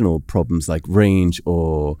 functional problems like range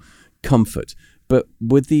or comfort. But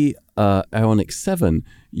with the Ioniq 7,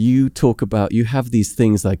 you have these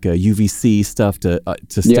things like UVC stuff to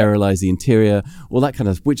sterilize the interior, all that kind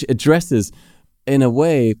of, which addresses, in a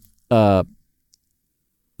way, the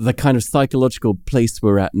kind of psychological place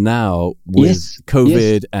we're at now with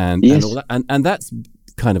COVID and all that, and that's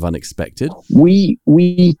kind of unexpected. We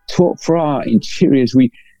talk for our interiors.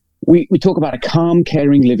 We talk about a calm,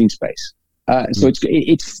 caring living space. So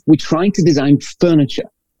we're trying to design furniture,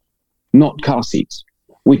 not car seats.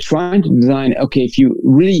 We're trying to design, okay, if you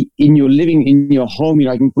really, in your home,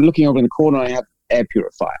 we're looking over in the corner, I have air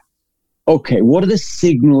purifier. Okay, what are the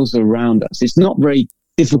signals around us? It's not very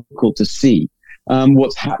difficult to see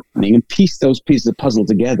what's happening and piece those pieces of puzzle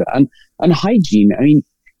together. And hygiene,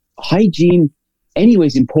 hygiene anyway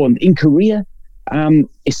is important. In Korea,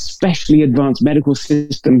 especially advanced medical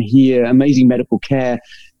system here, amazing medical care.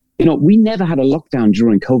 We never had a lockdown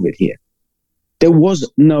during COVID here. There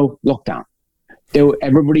was no lockdown.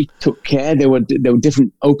 Everybody took care. There were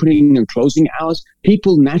different opening and closing hours.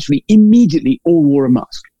 People naturally, immediately, all wore a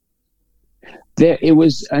mask. It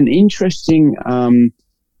was an interesting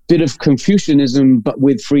bit of Confucianism, but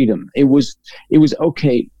with freedom. It was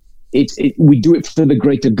okay. We do it for the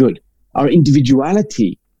greater good. Our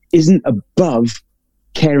individuality isn't above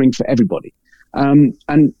caring for everybody. And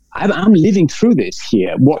I'm living through this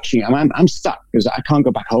here, watching. I'm stuck because I can't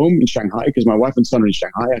go back home in Shanghai because my wife and son are in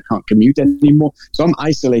Shanghai. I can't commute anymore, so I'm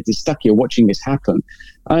isolated, stuck here, watching this happen.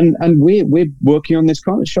 And we're working on this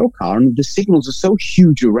kind of show car, and the signals are so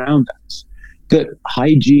huge around us that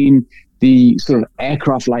hygiene, the sort of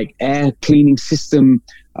aircraft like air cleaning system,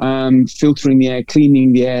 filtering the air,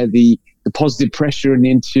 cleaning the air, the positive pressure in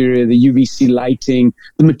the interior, the UVC lighting,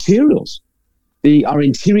 the materials. Our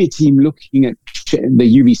interior team looking at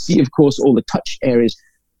the UVC, of course, all the touch areas.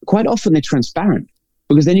 Quite often they're transparent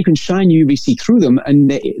because then you can shine UVC through them and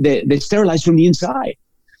they're sterilized from the inside.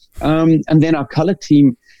 And then our color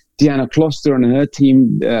team, Diana Kloster and her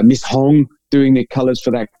team, Miss Hong, doing the colors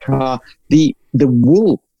for that car. The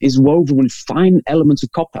wool is woven with fine elements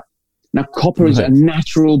of copper. Now, copper is a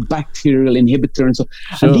natural bacterial inhibitor, and so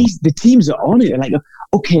and the teams are on it. They're like,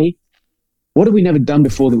 okay, what have we never done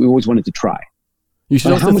before that we always wanted to try? You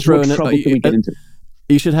should also how much throw more in trouble can we get into?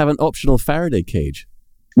 You should have an optional Faraday cage.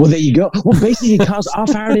 Well, there you go. Well, basically, cars are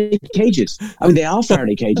Faraday cages. I mean, they are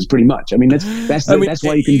Faraday cages, pretty much. I mean, that's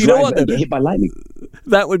why you can drive and get hit by lightning.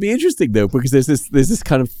 That would be interesting, though, because there's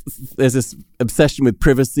this obsession with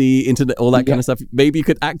privacy, internet, all that kind of stuff. Maybe you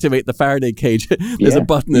could activate the Faraday cage. There's a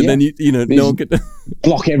button, and then no one could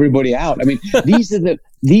block everybody out. I mean, these are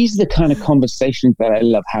the kind of conversations that I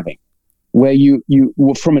love having, where you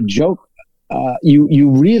from a joke, you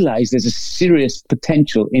realize there's a serious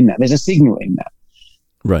potential in that. There's a signal in that.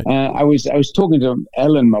 Right. I was talking to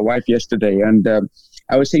Ellen, my wife, yesterday, and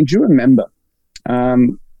I was saying, do you remember?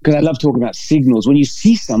 Because I love talking about signals. When you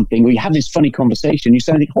see something, or you have this funny conversation, you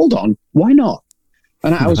suddenly think, hold on, why not?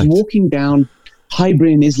 And I was walking down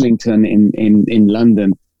Highbury and Islington in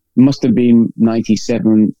London. It must have been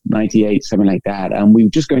 97, 98, something like that. And we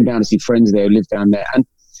were just going down to see friends there who live down there. And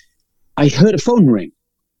I heard a phone ring.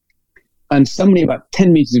 And somebody about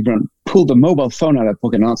 10 meters in front pulled a mobile phone out of their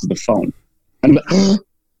pocket and answered the phone. And I'm like,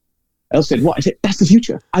 Elle said, what? I said, that's the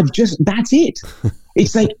future. That's it.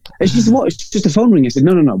 It's like, she said, what? It's just a phone ring. I said,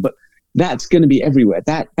 no, but that's going to be everywhere.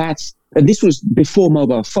 And this was before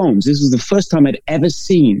mobile phones. This was the first time I'd ever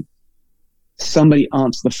seen somebody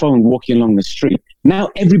answer the phone walking along the street. Now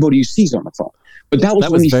everybody you see's on the phone. But that was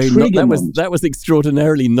when these trigger moments. That was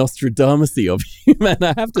extraordinarily Nostradamus-y of you, man,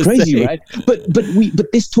 I have to say. Crazy, right?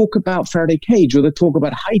 But this talk about Faraday cage or the talk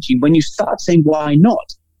about hygiene, when you start saying, why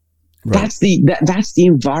not? Right. That's the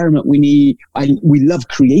environment we need. We love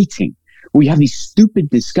creating. We have these stupid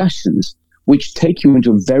discussions which take you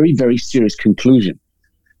into a very, very serious conclusion,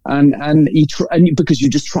 and because you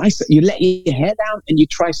just try, you let your hair down and you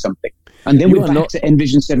try something, and then we're back to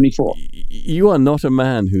Envision 74. You are not a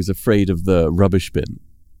man who's afraid of the rubbish bin.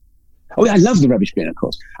 Oh, I love the rubbish bin, of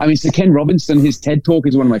course. I mean, Sir Ken Robinson, his TED talk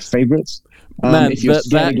is one of my favorites. Man, if you're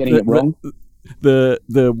scared of getting it wrong,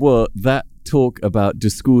 that talk about do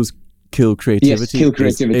schools kill creativity? Yes, kill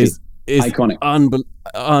creativity. Is iconic.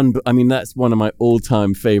 I mean, that's one of my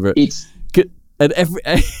all-time favorite.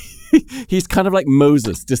 And he's kind of like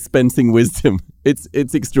Moses dispensing wisdom. It's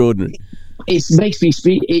extraordinary. It makes me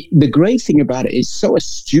speak. The great thing about it is so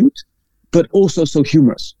astute, but also so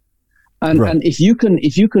humorous. And if you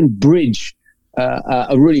can bridge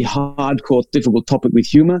a really hardcore, difficult topic with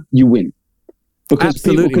humor, you win. Because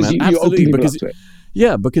you open people up to it.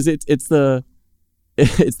 Yeah, because it's the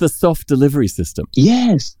soft delivery system.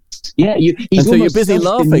 Yes. Yeah. So you're busy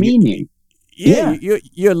laughing. Yeah.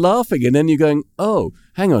 You're laughing, and then you're going, "Oh,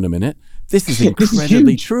 hang on a minute. This is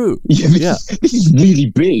incredibly true." Yeah. This is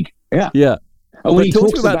really big. Yeah. Yeah. And when he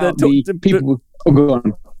talks about the people, go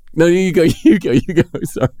on. No, you go.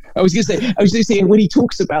 Sorry. I was going to say when he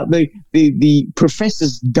talks about the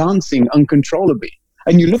professors dancing uncontrollably.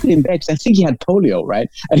 And you look at him there, because I think he had polio, right?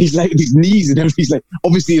 And he's like, his knees and everything, he's like,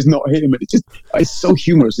 obviously it's not him. And it's so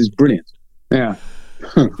humorous. It's brilliant. Yeah.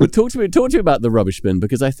 But talk to me about the rubbish bin,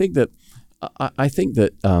 because I think that I think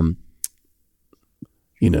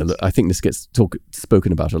this gets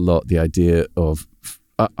spoken about a lot. The idea of,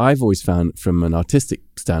 I've always found from an artistic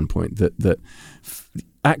standpoint that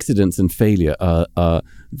accidents and failure are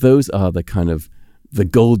the kind of the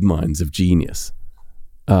gold mines of genius.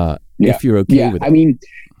 If you're okay with it. I mean,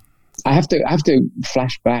 I have to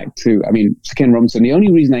flash back to, Sir Ken Robinson. The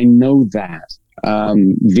only reason I know that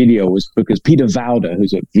video was because Peter Vauder,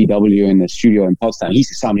 who's at VW in the studio in Potsdam, he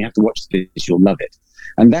said, "Simon, you have to watch this, you'll love it."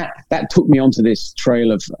 And that took me onto this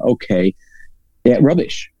trail of,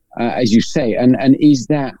 rubbish, as you say. And is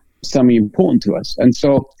that something important to us? And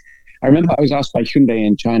so I remember I was asked by Hyundai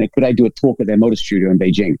in China, could I do a talk at their motor studio in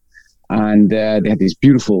Beijing? And they had this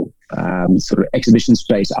beautiful sort of exhibition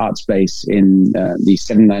space, art space in the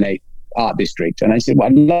 798 art district. And I said, well,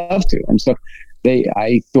 I'd love to. And so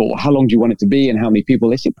I thought, how long do you want it to be and how many people?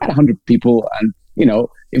 They said, about 100 people. And,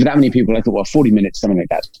 if that many people, I thought, well, 40 minutes, something like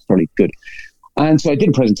that's probably good. And so I did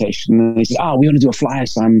a presentation. And they said, we want to do a flyer,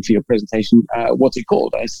 Simon, for your presentation. What's it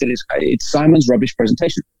called? I said, it's Simon's Rubbish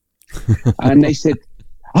Presentation. And they said,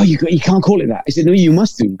 oh, you can't call it that. I said, no, you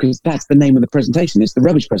must do, because that's the name of the presentation. It's the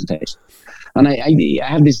rubbish presentation. And I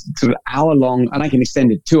have this sort of hour-long, and I can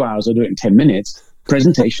extend it 2 hours or do it in 10 minutes,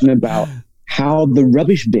 presentation about how the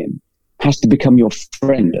rubbish bin has to become your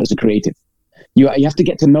friend as a creative. You have to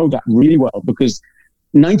get to know that really well, because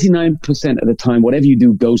 99% of the time, whatever you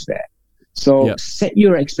do goes there. So set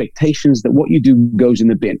your expectations that what you do goes in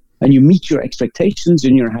the bin, and you meet your expectations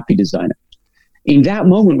and you're a happy designer. In that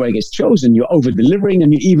moment where it gets chosen, you're over-delivering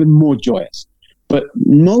and you're even more joyous. But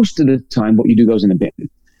most of the time, what you do goes in the bin.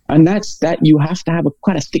 And that's that you have to have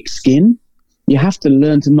quite a thick skin. You have to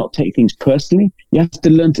learn to not take things personally. You have to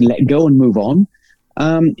learn to let go and move on.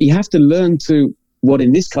 You have to learn to, what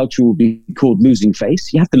in this culture would be called losing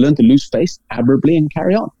face. You have to learn to lose face admirably and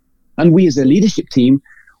carry on. And we as a leadership team,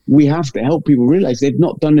 we have to help people realize they've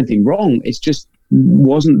not done anything wrong. It's just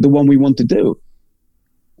wasn't the one we want to do.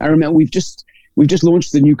 I remember we've just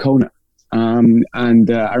launched the new Kona.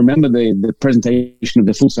 I remember the presentation of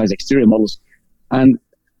the full-size exterior models. And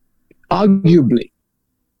arguably,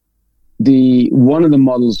 one of the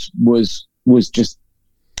models was just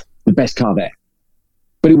the best car there.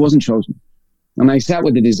 But it wasn't chosen. And I sat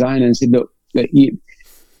with the designer and said, look,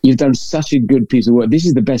 you've done such a good piece of work. This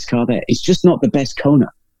is the best car there. It's just not the best Kona.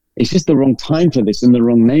 It's just the wrong time for this and the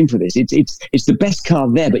wrong name for this. It's the best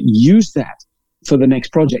car there, but use that for the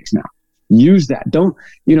next projects now. Use that. Don't,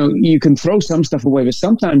 you can throw some stuff away, but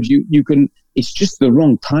sometimes you can, it's just the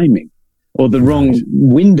wrong timing or the wrong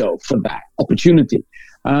window for that opportunity.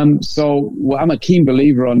 So I'm a keen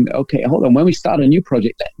believer on, okay, hold on. When we start a new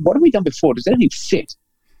project, what have we done before? Does anything fit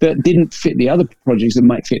that didn't fit the other projects that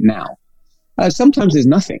might fit now? Sometimes there's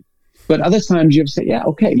nothing, but other times you have to say, yeah,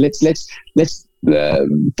 okay, let's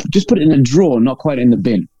just put it in a drawer, not quite in the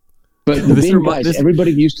bin. But the bin guys,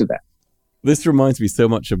 everybody used to that. This reminds me so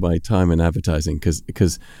much of my time in advertising,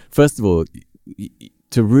 because first of all,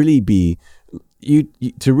 to really be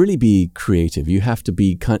creative, you have to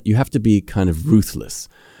be kind of ruthless,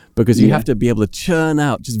 because you have to be able to churn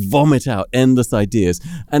out, just vomit out endless ideas,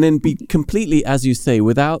 and then be completely, as you say,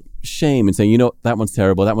 without shame, and saying, that one's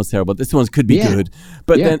terrible, this one could be good,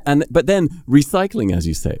 but then recycling, as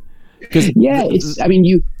you say.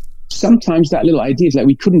 Sometimes that little idea is like,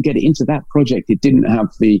 we couldn't get it into that project. It didn't have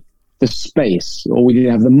the space, or we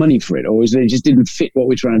didn't have the money for it, or it just didn't fit what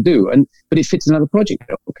we're trying to do. But it fits another project.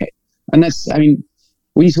 Okay. And that's, when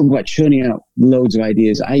you talk about churning out loads of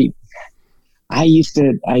ideas, I used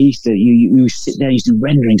to, you sit there, you do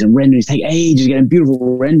renderings, and renderings take ages to get a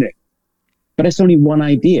beautiful rendering. But it's only one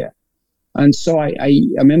idea. And so I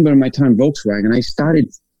remember in my time Volkswagen, I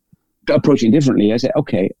started approaching differently. I said,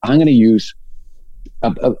 okay, I'm going to use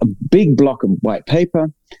a big block of white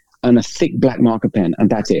paper and a thick black marker pen, and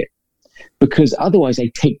that's it. Because otherwise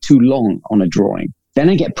I take too long on a drawing. Then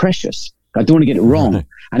I get precious. I don't want to get it wrong.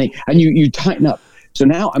 And you tighten up. So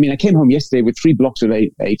now, I came home yesterday with 3 blocks of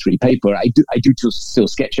A3 paper. I do still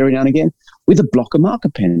sketch every now and again with a block of marker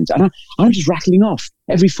pens. And I'm just rattling off.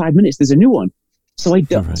 Every 5 minutes, there's a new one. So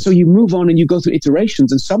So you move on and you go through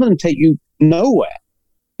iterations, and some of them take you nowhere.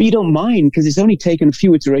 But you don't mind, because it's only taken a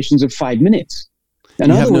few iterations of 5 minutes. And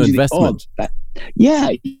you have no investment.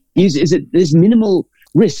 There's minimal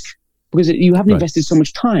risk, because you haven't invested so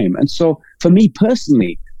much time. And so for me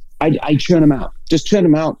personally, I churn them out. Just churn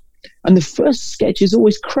them out. And the first sketch is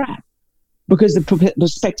always crap, because the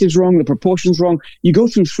perspective's wrong, the proportion's wrong. You go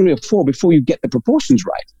through 3 or 4 before you get the proportions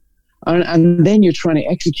right. And then you're trying to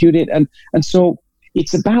execute it. And so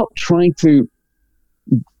it's about trying to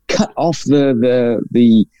cut off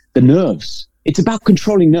the nerves. It's about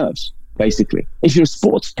controlling nerves, basically. If you're a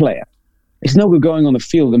sports player, it's no good going on the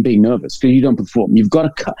field and being nervous because you don't perform. You've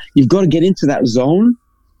got to get into that zone.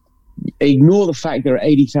 Ignore the fact there are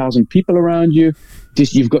 80,000 people around you.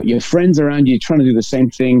 Just you've got your friends around you trying to do the same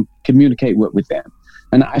thing. Communicate with them.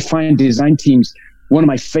 And I find design teams, one of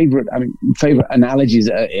my favorite analogies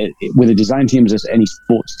with a design team is any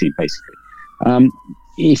sports team, basically. I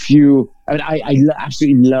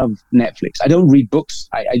absolutely love Netflix. I don't read books.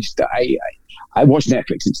 I watch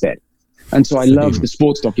Netflix instead. And so I love the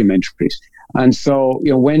sports documentaries. And so,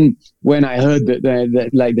 when I heard that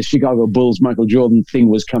the Chicago Bulls Michael Jordan thing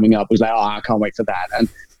was coming up, I was like, I can't wait for that. And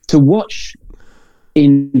to watch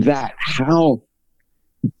in that how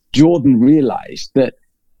Jordan realized that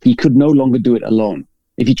he could no longer do it alone.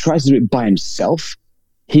 If he tries to do it by himself,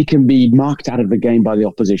 he can be marked out of the game by the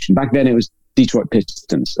opposition. Back then it was Detroit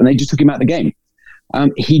Pistons, and they just took him out of the game.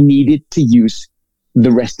 He needed to use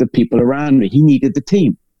the rest of people around him. He needed the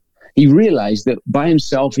team. He realized that by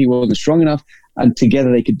himself he wasn't strong enough, and together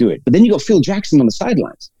they could do it. But then you got Phil Jackson on the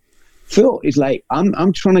sidelines. Phil is like,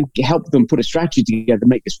 I'm trying to help them put a strategy together to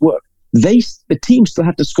make this work. the team still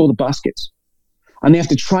have to score the baskets, and they have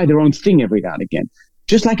to try their own thing every now and again,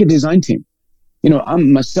 just like a design team.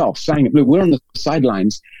 I'm myself saying, look, we're on the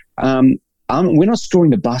sidelines. We're not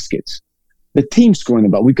scoring the baskets. The team's scoring the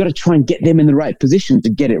ball. We've got to try and get them in the right position to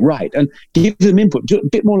get it right and give them input. Do a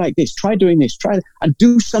bit more like this. Try doing this. And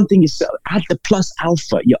do something yourself. Add the plus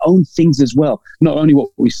alpha, your own things as well, not only what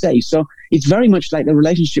we say. So it's very much like the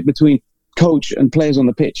relationship between coach and players on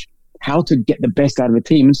the pitch, how to get the best out of a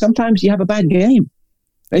team. And sometimes you have a bad game.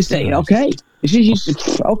 They say, okay,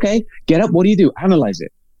 get up. What do? Analyze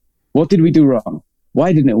it. What did we do wrong?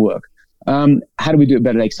 Why didn't it work? How do we do it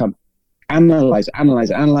better next time? Analyze,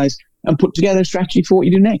 and put together a strategy for what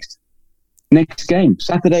you do next. Next game,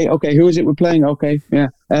 Saturday. Okay, who is it we're playing? Okay, yeah,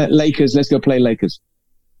 Lakers. Let's go play Lakers.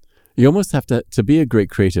 You almost have to be a great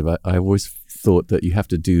creative. I always thought that you have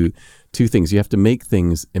to do two things. You have to make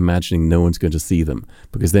things imagining no one's going to see them,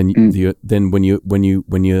 because then when you're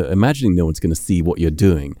imagining no one's going to see what you're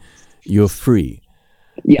doing, you're free.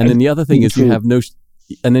 Yeah, and then the other thing is you have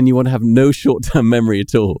and then you want to have no short-term memory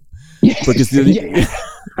at all. Yeah, because yeah,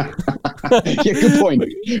 good point.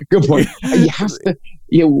 You have to.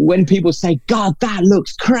 When people say, "God, that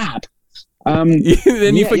looks crap," then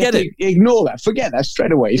you forget it. Ignore that. Forget that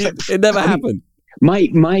straight away. It never happened. My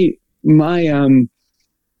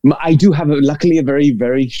I do have luckily a very,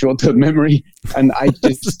 very short-term memory, and I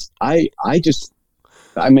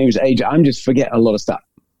maybe it's age. I'm just forget a lot of stuff.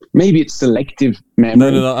 Maybe it's selective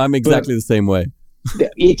memory. No. I'm exactly the same way.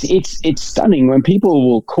 It's stunning when people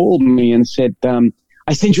will call me and said,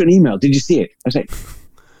 I sent you an email. Did you see it? I say,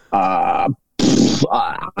 I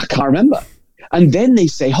can't remember. And then they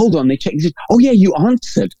say, hold on, they check. They say, oh yeah, you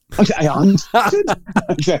answered. I say, I answered.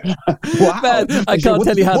 I say, wow. Man, I can't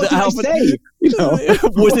tell you how I say?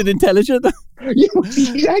 Was it intelligent? Yeah,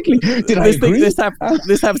 exactly. Did I agree? This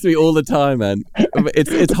happens to me all the time, man.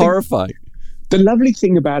 It's horrifying. The lovely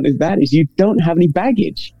thing about that is you don't have any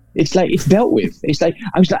baggage. It's like it's dealt with. It's like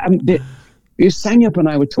Sanyap and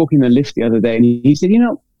I were talking in the lift the other day, and he said,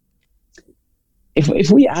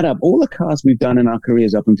 if we add up all the cars we've done in our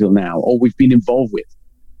careers up until now, or we've been involved with,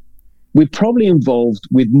 we're probably involved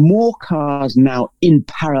with more cars now in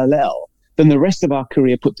parallel than the rest of our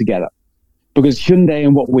career put together. Because Hyundai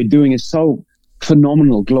and what we're doing is so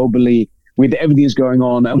phenomenal globally with everything that's going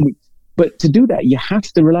on. But to do that, you have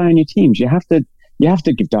to rely on your teams. You have to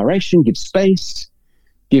give direction, give space.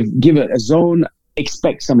 Give it a zone,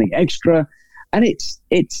 expect something extra. And it's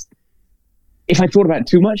if I thought about it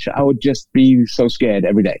too much, I would just be so scared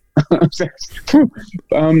every day.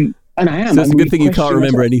 And I am. So it's a good thing you can't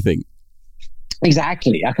remember anything.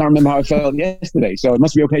 Exactly. I can't remember how I felt yesterday, so it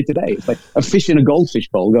must be okay today. It's like a fish in a goldfish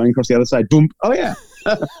bowl going across the other side. Boom. Oh yeah.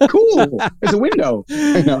 Cool. There's a window.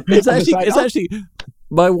 It's actually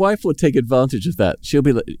my wife will take advantage of that. She'll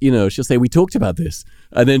be like, she'll say, we talked about this.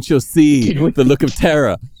 And then she'll see the look of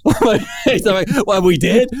terror on my face. I'm like, well, we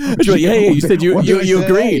did? She'll like, yeah, you said you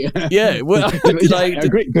agreed. Yeah. Well, did I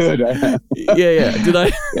agree? Good. Yeah. Did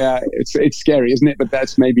I? Yeah, it's scary, isn't it? But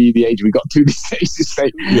that's maybe the age we got to these days to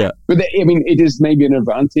say. Yeah. But it is maybe an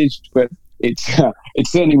advantage, but it's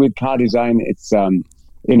certainly with car design, it's,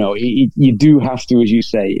 you do have to, as you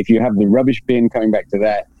say, if you have the rubbish bin, coming back to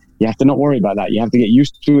that, you have to not worry about that. You have to get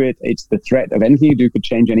used to it. It's the threat of anything you do could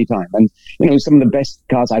change anytime. And, some of the best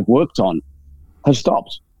cars I've worked on have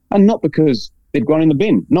stopped. And not because they've gone in the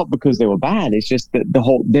bin, not because they were bad. It's just that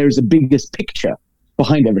there's a biggest picture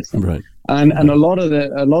behind everything. Right. And a lot of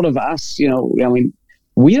us,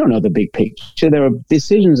 we don't know the big picture. There are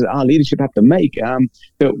decisions that our leadership have to make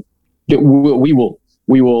that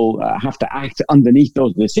we will have to act underneath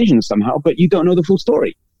those decisions somehow, but you don't know the full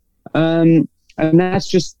story. And that's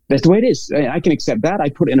the way it is. I can accept that. I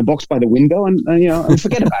put it in a box by the window and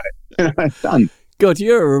forget about it. It's done. God,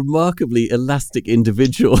 you're a remarkably elastic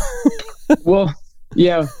individual. Well,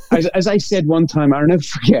 yeah. As I said one time, I'll never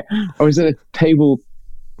forget. I was at a table.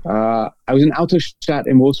 I was in Autostadt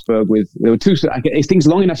in Wolfsburg there were two. If things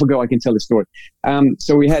long enough ago, I can tell the story.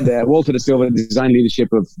 So we had Walter da Silva, design leadership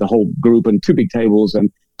of the whole group, and two big tables. And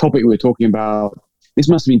topic we were talking about. This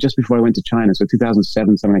must have been just before I went to China, so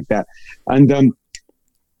 2007, something like that. And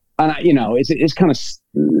it's kind of,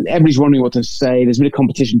 everybody's wondering what to say. There's a bit of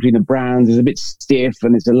competition between the brands. It's a bit stiff,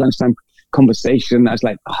 and it's a lunchtime conversation. I was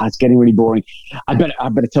like, it's getting really boring. I better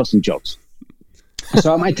tell some jokes.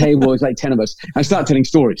 So at my table, it's like 10 of us. I start telling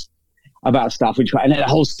stories about stuff, and the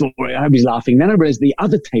whole story, everybody's laughing. Then I realize the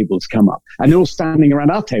other tables come up, and they're all standing around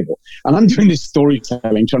our table. And I'm doing this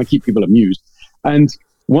storytelling, trying to keep people amused. And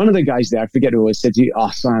one of the guys there, I forget who it was, said to you,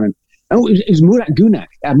 Simon. Oh, it was Murat Gunak.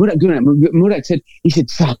 Murat said,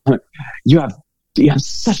 Simon, you have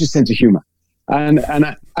such a sense of humor.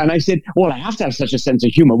 And I said, well, I have to have such a sense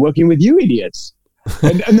of humor working with you idiots.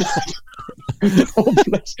 And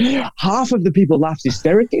half of the people laughed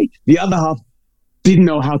hysterically. The other half didn't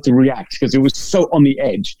know how to react because it was so on the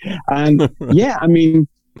edge. And yeah, I mean,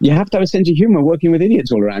 you have to have a sense of humor working with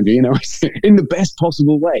idiots all around you, you know, in the best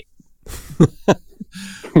possible way.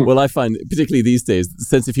 Well, I find, particularly these days, the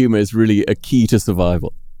sense of humor is really a key to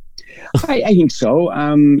survival. I think so.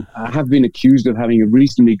 I have been accused of having a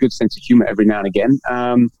reasonably good sense of humor every now and again.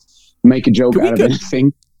 Make a joke out of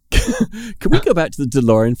anything. Can we go back to the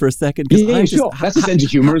DeLorean for a second? Yeah, sure. That's a sense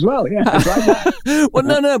of humor as well. Yeah, that's right. Well,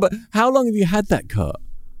 no, but how long have you had that car?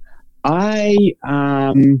 I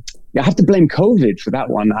have to blame COVID for that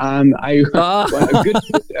one.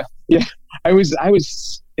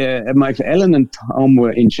 My Ellen and Tom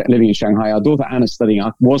were living in Shanghai. Our daughter Anna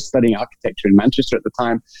was studying architecture in Manchester at the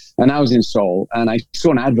time, and I was in Seoul. And I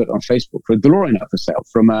saw an advert on Facebook for a DeLorean up for sale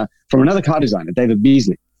from another car designer, David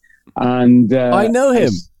Beasley. And I know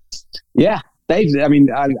him. Yeah, Dave. I mean,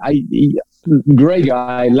 great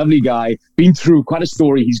guy, lovely guy. Been through quite a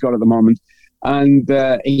story he's got at the moment. And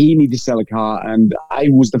he needed to sell a car, and I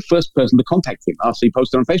was the first person to contact him after he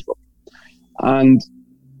posted on Facebook. And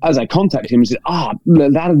as I contacted him, he said,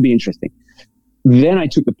 that would be interesting. Then I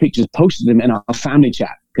took the pictures, posted them in our family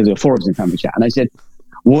chat, because there were 4 of us in family chat, and I said,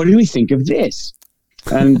 what do we think of this?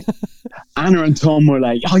 And Anna and Tom were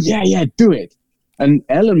like, oh, yeah, do it. And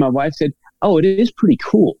Ellen, my wife, said, oh, it is pretty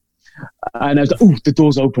cool. And I was like, the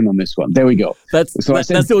door's open on this one. There we go. That's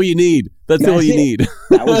all you need. That's all you need.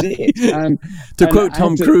 That was it. To quote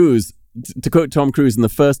Tom Cruise in the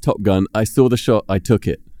first Top Gun, I saw the shot, I took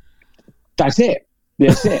it. That's it.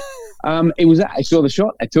 I saw the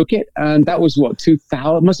shot, I took it, and that was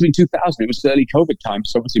 2000. Must have been 2000. It was early COVID time,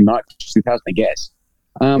 so obviously March 2000, I guess.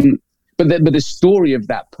 But the story of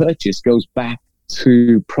that purchase goes back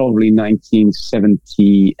to probably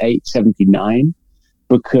 1978, 79.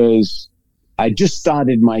 Because I just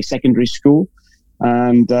started my secondary school,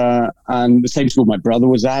 and the same school my brother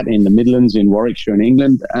was at in the Midlands in Warwickshire in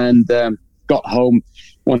England, and got home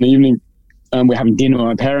one evening, and we're having dinner with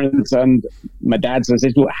my parents, and my dad says,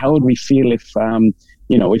 well, how would we feel if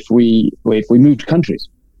we moved countries?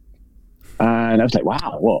 And I was like,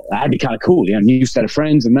 wow, well, that'd be kind of cool, new set of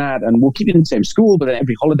friends and that, and we'll keep you in the same school, but then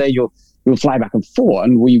every holiday you'll fly back and forth,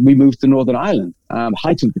 and we moved to Northern Ireland,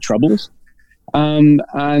 height of the Troubles. And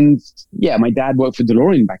yeah, my dad worked for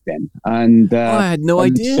DeLorean back then, and I had no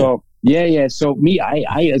idea. So so me,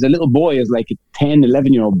 I as a little boy, as like a 10,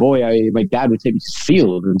 11-year-old boy, my dad would take me to this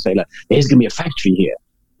field and say, like, there's gonna be a factory here,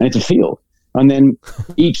 and it's a field. And then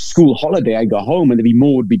each school holiday, I go home, and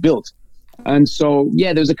more would be built. And so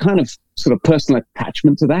there was a kind of sort of personal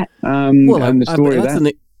attachment to that. And the story of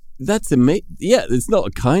that. That's amazing. Yeah, it's not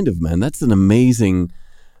a kind of, man. That's an amazing.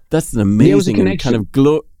 That's an amazing kind of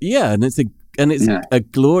and it's a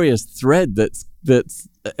glorious thread that's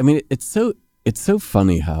I mean, it's so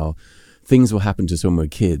funny how things will happen to us when we're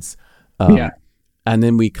kids. And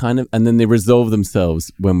then then they resolve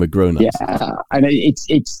themselves when we're grown ups. Yeah. And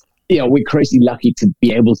it's we're crazy lucky to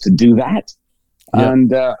be able to do that. Yeah.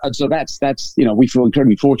 And so that's we feel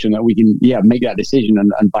incredibly fortunate that we can make that decision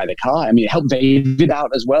and buy the car. I mean, it helped David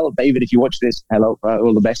out as well. David, if you watch this, hello,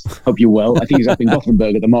 all the best. Hope you're well. I think he's up in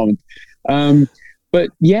Gothenburg at the moment. But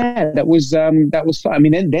that was fun. I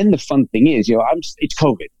mean, then the fun thing is, it's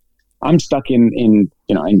COVID. I'm stuck in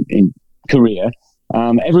Korea.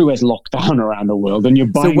 Everywhere's locked down around the world, and you're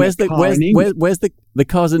buying. So where's the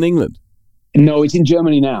cars in England? No, it's in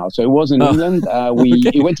Germany now. So it was in England.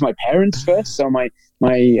 It went to my parents first. So my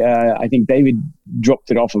I think David dropped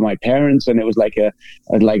it off of my parents, and it was like a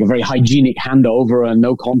very hygienic handover and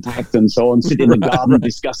no contact and so on. Sit in the garden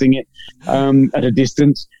discussing it at a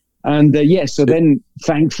distance. And so then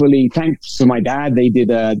thankfully, thanks to my dad, we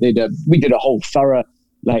did a whole thorough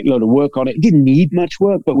load of work on it. It didn't need much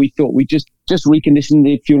work, but we thought we just reconditioned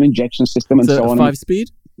the fuel injection system and so on.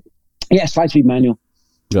 5-speed? Yes, 5-speed manual.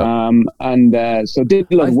 Yeah. So did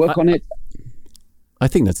a lot of work on it. I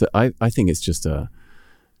think I think it's just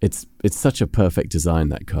it's such a perfect design,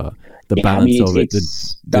 that car. The balance of it,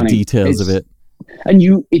 the details of it. And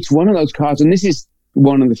it's one of those cars, and this is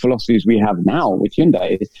one of the philosophies we have now with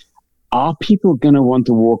Hyundai, is, are people going to want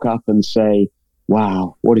to walk up and say,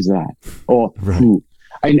 wow, what is that? Or,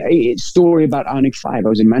 a story about Ioniq 5. I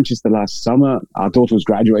was in Manchester last summer. Our daughter was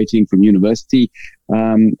graduating from university,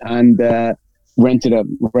 and booked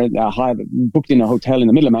in a hotel in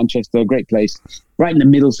the middle of Manchester, a great place, right in the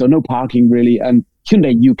middle, so no parking really. And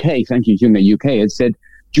Hyundai UK, thank you, Hyundai UK, had said,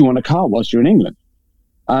 do you want a car whilst you're in England?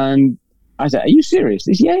 And I said, are you serious?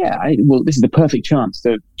 He said, yeah. Well, this is the perfect chance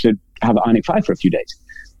to have an Ioniq 5 for a few days.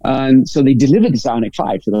 And so they delivered this Ioniq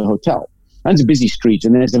 5 to the hotel. And it's a busy street,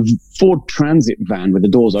 and there's a Ford Transit van with the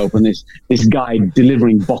doors open. This guy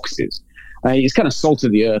delivering boxes. He's kind of salt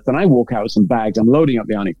of the earth. And I walk out with some bags. I'm loading up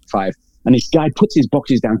the Ioniq 5. And this guy puts his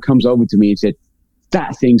boxes down, comes over to me and said,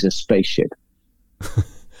 that thing's a spaceship.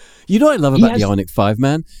 You know what I love about the Ioniq 5,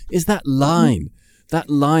 man? Is that line. That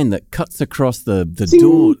line that cuts across the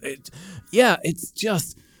door. It's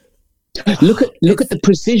just... Look at the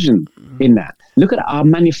precision in that. Look at our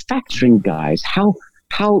manufacturing guys, how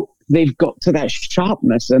they've got to that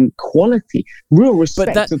sharpness and quality. Real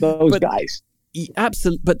respect to those guys.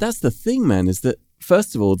 Absolutely. But that's the thing, man, is that,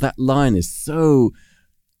 first of all, that line is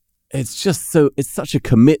it's such a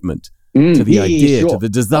commitment to the idea, to the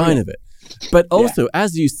design of it. But also,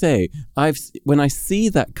 as you say, when I see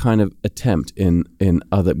that kind of attempt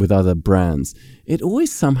with other brands, it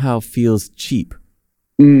always somehow feels cheap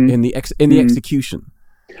in the execution.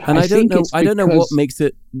 And I don't know what makes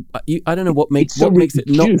it. I don't know what makes it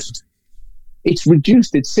not. It's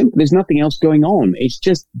reduced. It's simple. There's nothing else going on. It's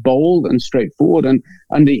just bold and straightforward, and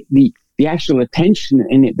the actual attention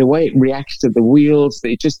in it, the way it reacts to the wheels.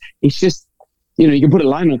 It's just you can put a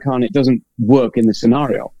line on a car and it doesn't work in the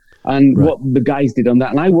scenario. And what the guys did on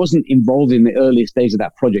that, and I wasn't involved in the earliest days of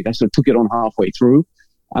that project. I sort of took it on halfway through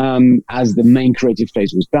as the main creative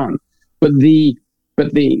phase was done. But the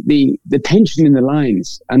tension in the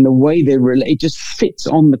lines and the way they relate, it just fits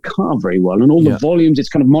on the car very well. And all the volumes, it's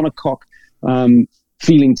kind of monocoque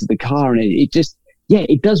feeling to the car. And it just,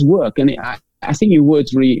 it does work. And I think your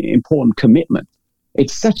word's really important, commitment.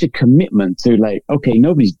 It's such a commitment to okay,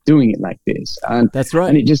 nobody's doing it like this. And that's right.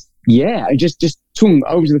 And it just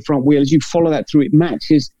over to the front wheel. As you follow that through, it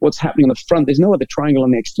matches what's happening on the front. There's no other triangle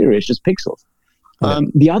on the exterior. It's just pixels.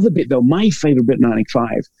 The other bit, though, my favorite bit in Ioniq 5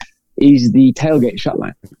 is the tailgate shut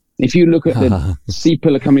line. If you look at the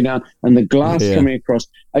C-pillar coming down and the glass coming across,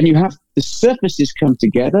 and you have the surfaces come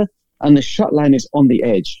together and the shut line is on the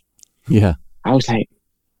edge. Yeah. I was like,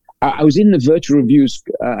 I was in the virtual reviews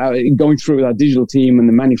going through with our digital team and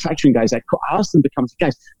the manufacturing guys. I asked them to come,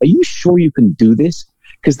 guys, are you sure you can do this?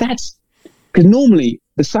 Because normally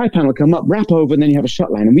the side panel will come up, wrap over, and then you have a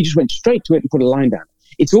shut line. And we just went straight to it and put a line down.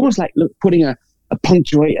 It's almost like putting a putting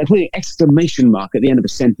an exclamation mark at the end of a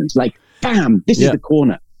sentence, like, bam, this is the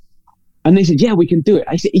corner. And they said, yeah, we can do it.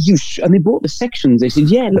 I said, and they brought the sections. They said,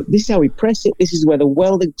 yeah, look, this is how we press it. This is where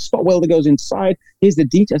the spot welder goes inside. Here's the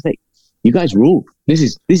details. Like, you guys rule. This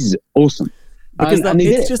is awesome. Because and they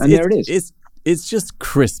did it, and there it is. It's just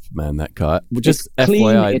crisp, man. That car. Just it's clean,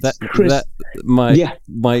 FYI, it's crisp.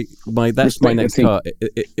 That's my next car.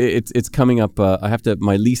 It's coming up. I have to.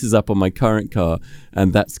 My lease is up on my current car,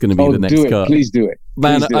 and that's going to be the next car. Please do it,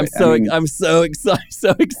 man. I'm so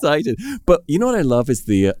excited. But you know what I love is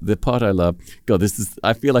the part I love. God,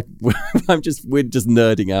 I feel like we're just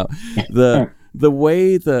nerding out. The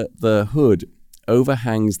way the hood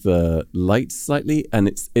overhangs the lights slightly, and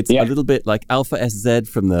it's a little bit like Alpha SZ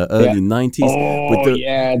from the early 90s.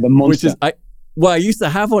 Oh, the monster. I used to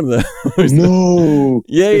have one of those. No.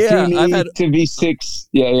 I've had to V6.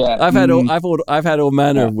 Yeah. I've had all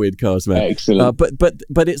manner of weird cars, man. Excellent.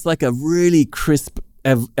 But it's like a really crisp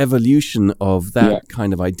evolution of that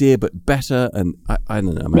kind of idea, but better. And I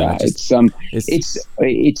don't know, man.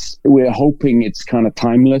 We're hoping it's kind of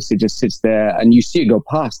timeless. It just sits there, and you see it go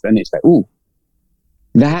past, and it's like, ooh.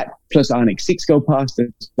 That plus Ioniq 6 go past.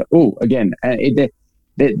 Again, they're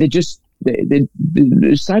just they're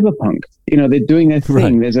cyberpunk. They're doing their thing.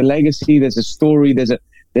 Right. There's a legacy. There's a story.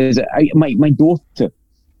 My daughter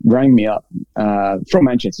rang me up from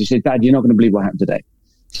Manchester. She said, "Dad, you're not going to believe what happened today."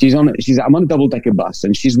 I'm on a double-decker bus,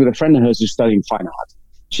 and she's with a friend of hers who's studying fine art.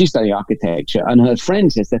 She's studying architecture, and her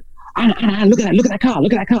friend says, "Anna, look at that car!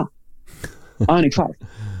 Look at that car!" Ioniq 5.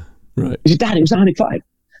 Right. She said, "Dad, it was Ioniq 5,"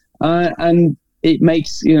 and it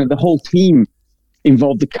makes, the whole team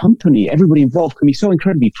involved, the company, everybody involved can be so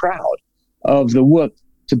incredibly proud of the work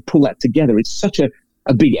to pull that together. It's such a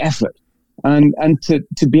big effort. And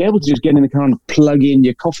to be able to just get in the car and plug in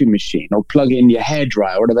your coffee machine or plug in your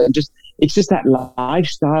hairdryer or whatever, it's just that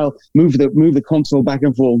lifestyle, move the console back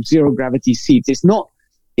and forth, zero gravity seats. It's not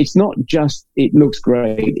just, it looks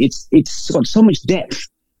great. It's got so much depth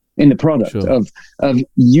in the product of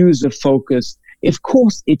user focus. Of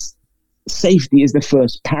course, safety is the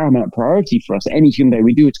first paramount priority for us. Any Hyundai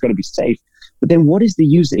we do, it's got to be safe. But then what is the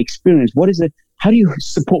user experience? How do you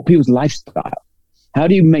support people's lifestyle? How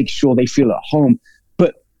do you make sure they feel at home,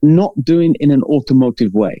 but not doing it in an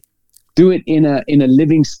automotive way? Do it in a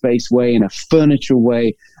living space way, in a furniture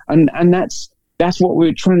way. And that's what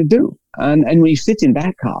we're trying to do. And when you sit in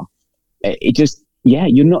that car, it just,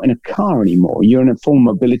 you're not in a car anymore. You're in a form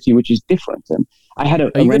of mobility which is different. And I had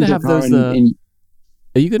a rental car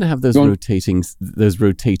Are you going to have those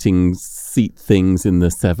rotating seat things in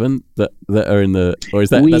the 7 that are in the, or is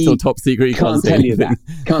that's all top secret? You can't tell you that.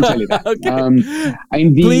 Can't tell you that.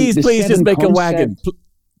 Okay. Please just make a wagon.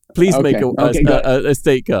 Please make a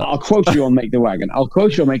estate car. I'll quote you on Make the Wagon. I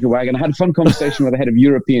had a fun conversation with the head of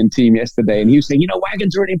European team yesterday, and he was saying,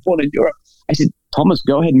 wagons are really important in Europe. I said, Thomas,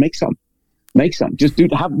 go ahead and make some. Just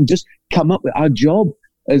come up with our job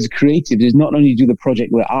as creatives is not only do the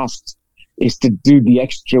project we're asked, is to do the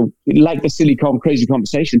extra, like the silly, crazy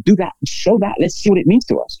conversation. Do that, show that. Let's see what it means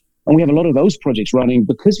to us. And we have a lot of those projects running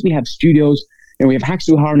because we have studios, and we have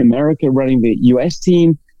Haksuhar in America running the US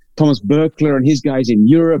team, Thomas Berkler and his guys in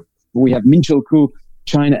Europe. We have Minchalku,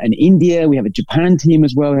 China and India. We have a Japan team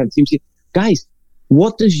as well. We have teams here. Guys,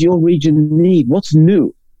 what does your region need? What's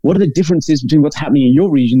new? What are the differences between what's happening in your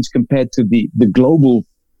regions compared to the global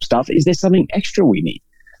stuff? Is there something extra we need?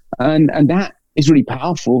 And that is really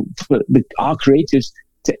powerful for our creatives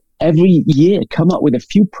to every year come up with a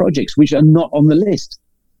few projects which are not on the list.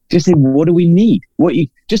 Just say, what do we need?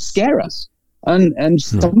 Just scare us. And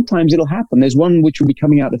sometimes it'll happen. There's one which will be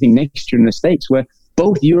coming out, I think, next year in the States, where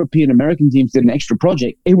both European and American teams did an extra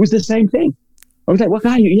project. It was the same thing. I was like, well,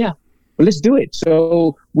 let's do it.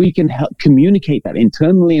 So we can help communicate that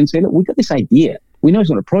internally and say, look, we got this idea. We know it's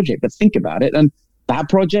not a project, but think about it. And that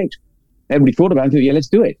project, everybody thought about it. Let's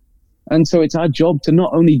do it. And so it's our job to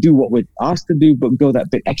not only do what we're asked to do, but go that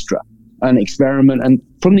bit extra and experiment. And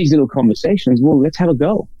from these little conversations, let's have a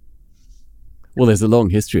go. Well, there's a long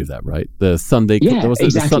history of that, right? The Sunday,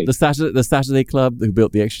 exactly. the Saturday Club who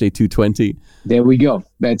built the XJ 220. There we go.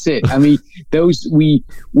 That's it. I mean, those we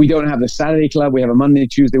don't have the Saturday Club. We have a Monday,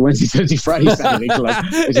 Tuesday, Wednesday, Thursday, Friday Saturday Club.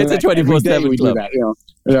 It's a 24/7 club.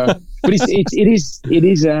 But it is.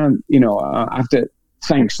 I have to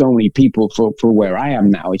thank so many people for where I am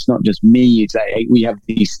now. It's not just me. It's we have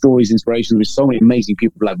these stories, inspirations with so many amazing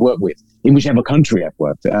people I've worked with in whichever country I've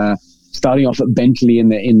worked. Starting off at Bentley in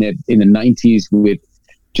the 90s with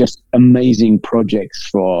just amazing projects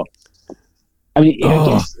for. I mean,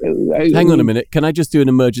 hang on a minute. Can I just do an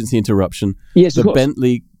emergency interruption? Yes, of course.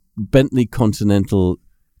 Bentley Continental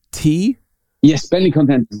T. Yes, Bentley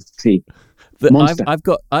Continental T. I've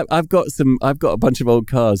got a bunch of old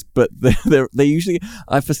cars, but they usually.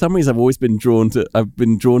 For some reason, I've been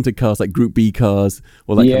drawn to cars like Group B cars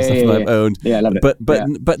or that kind of stuff that I've owned. Yeah, I love it.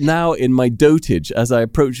 But now in my dotage, as I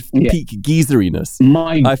approach peak geezeriness,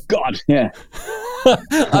 God, yeah.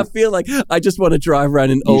 I feel like I just want to drive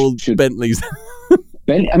around in old Bentleys.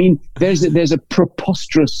 I mean, there's a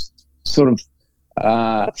preposterous sort of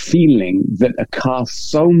feeling that a car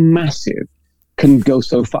so massive can go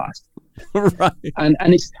so fast. Right.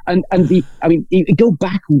 You go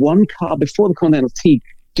back one car before the Continental T,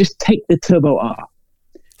 just take the Turbo R,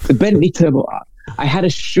 the Bentley Turbo R. I had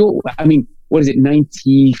a short,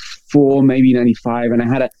 94, maybe 95, and I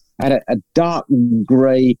had a dark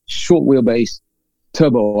grey short wheelbase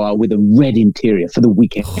Turbo R with a red interior for the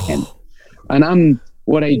weekend. And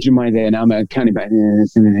what age am I there now? I'm counting back.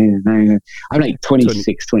 I'm like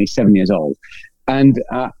 26, 27 years old. And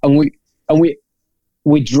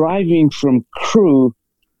we're driving from Crewe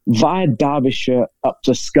via Derbyshire up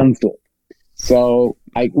to Scunthorpe. So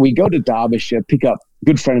we go to Derbyshire, pick up a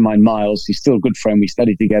good friend of mine, Miles. He's still a good friend. We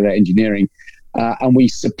studied together engineering. And we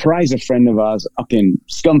surprise a friend of ours up in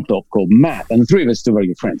Scunthorpe called Matt. And the three of us are still very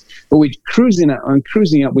good friends. But we're cruising up.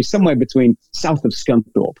 We're somewhere between south of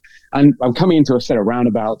Scunthorpe. And I'm coming into a set of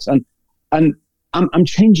roundabouts. And I'm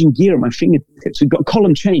changing gear at my fingertips. We've got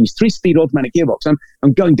column change, 3-speed automatic gearbox.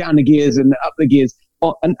 I'm going down the gears and up the gears.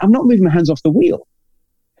 And I'm not moving my hands off the wheel.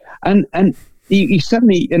 And you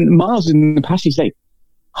suddenly, and Miles in the passenger, he's like,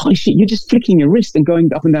 holy shit, you're just flicking your wrist and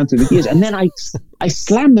going up and down to the gears. And then I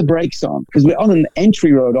slam the brakes on because we're on an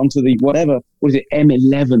entry road onto the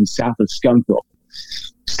M11 south of Scunthorpe.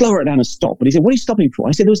 Slow it down and stop. But he said, what are you stopping for?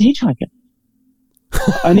 I said, there was a hitchhiker.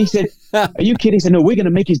 And he said, are you kidding? He said, no, we're going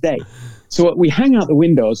to make his day. So we hang out the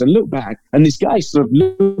windows and look back, and this guy's sort of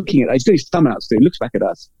looking at us. He's got his thumb out, so he looks back at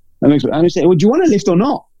us. And I say, well, do you want a lift or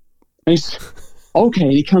not? And he's okay.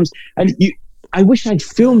 And he comes, and I wish I'd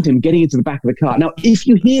filmed him getting into the back of the car. Now, if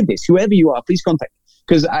you hear this, whoever you are, please contact me,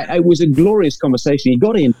 because it was a glorious conversation. He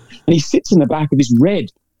got in, and he sits in the back of this red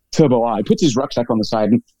Turbo R. He puts his rucksack on the side,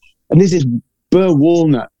 and there's this burr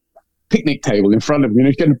walnut picnic table in front of him, and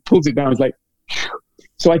he kind of pulls it down. It's like, phew.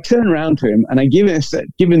 So I turn around to him, and I give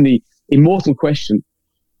him the immortal question,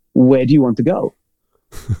 where do you want to go?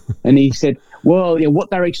 And he said, well, yeah,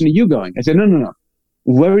 what direction are you going? I said, no.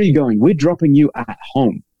 Where are you going? We're dropping you at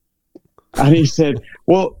home. And he said,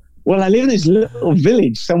 well, well, I live in this little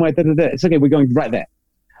village somewhere. Da, da, da. It's okay. We're going right there.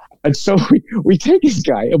 And so we take this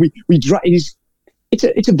guy and we drive.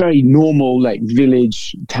 It's a very normal, like,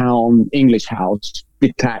 village, town, English house,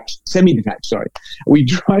 detached, semi-detached, sorry. We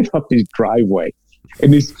drive up his driveway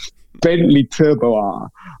in this Bentley Turbo R,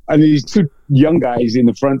 and these two young guys in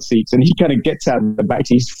the front seats, and he kind of gets out of the back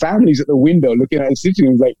seat. His family's at the window looking at us, sitting,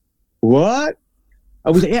 and was like, what?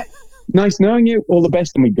 I was like, yeah, nice knowing you, all the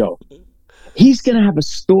best, and we go. He's going to have a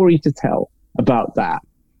story to tell about that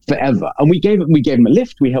forever. And we gave him a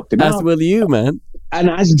lift, we helped him out. As will you, man. And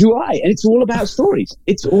as do I. And it's all about stories.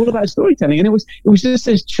 It's all about storytelling. And it was just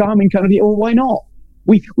this charming kind of, oh, why not?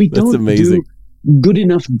 We don't do good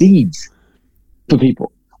enough deeds for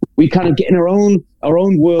people. We kind of get in our own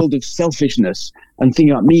world of selfishness and think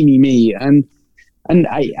about me. And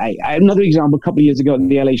I another example, a couple of years ago at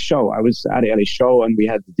the LA show, I was at the LA show and we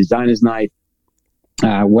had the designers night,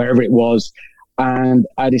 wherever it was. And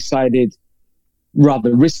I decided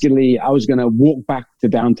rather riskily, I was going to walk back to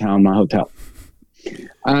downtown, my hotel.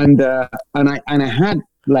 And I had,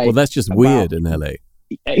 like, well, that's just weird in LA.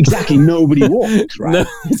 Exactly, nobody walks, right? No,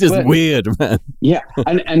 it's just weird, man. Yeah,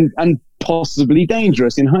 and possibly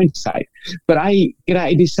dangerous in hindsight. But I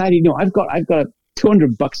decided, I've got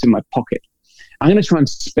 $200 in my pocket. I'm going to try and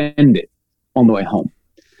spend it on the way home.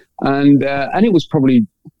 And it was probably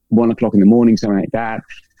 1 o'clock in the morning, something like that.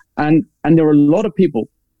 And there were a lot of people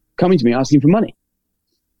coming to me asking for money,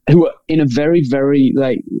 who were in a very, very,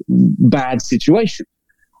 like, bad situation.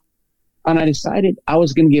 And I decided I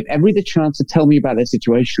was going to give every the chance to tell me about their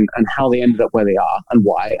situation and how they ended up where they are and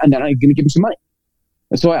why. And then I'm going to give them some money.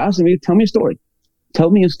 And so I asked them, tell me a story.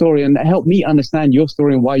 Tell me a story and help me understand your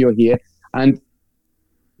story and why you're here. And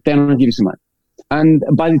then I'll give you some money. And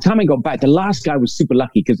by the time I got back, the last guy was super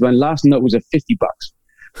lucky because my last note was at $50.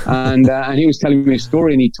 And he was telling me a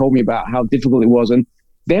story and he told me about how difficult it was. And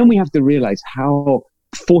then we have to realize how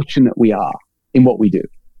fortunate we are in what we do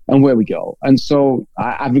and where we go. And so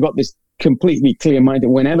I've got this completely clear mind that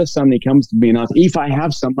whenever somebody comes to me and asks, if I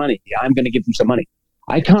have some money, I'm going to give them some money.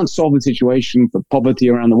 I can't solve the situation for poverty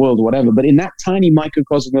around the world or whatever, but in that tiny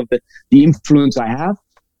microcosm of the influence I have,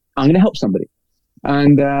 I'm going to help somebody.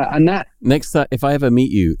 And that next time, if I ever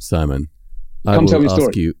meet you, Simon, I come will tell me a ask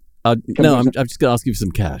story. you. I'm just going to ask you for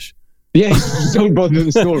some cash. Yeah, don't bother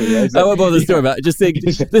the story. Right? I won't bother the story about it. Just think,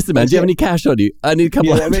 listen, man, do you have any cash on you? I need a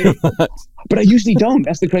couple of But I usually don't.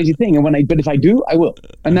 That's the crazy thing. And but if I do, I will.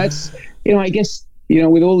 And that's, I guess,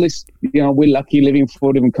 with all this, we're lucky living in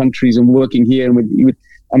 4 different countries and working here and with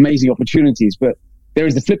amazing opportunities. But there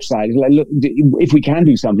is the flip side. It's like, look, if we can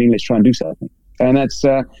do something, let's try and do something. And that's,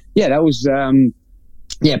 that was,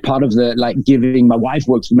 part of the, like, giving. My wife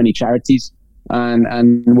works for many charities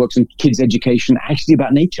and works in kids' education, actually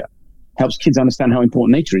about nature. Helps kids understand how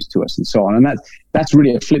important nature is to us and so on. And that's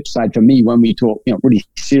really a flip side for me when we talk, really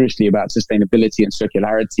seriously about sustainability and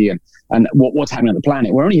circularity and what's happening on the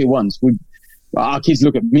planet. We're only here once. Our kids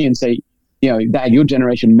look at me and say, Dad, your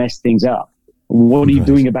generation messed things up. What are you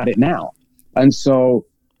doing about it now? And so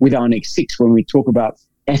with our next 6, when we talk about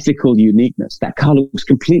ethical uniqueness, that car looks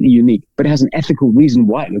completely unique, but it has an ethical reason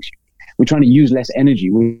why it looks unique. We're trying to use less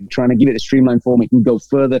energy. We're trying to give it a streamlined form. It can go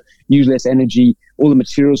further, use less energy, all the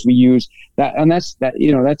materials we use.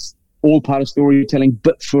 That's all part of storytelling,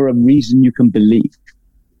 but for a reason you can believe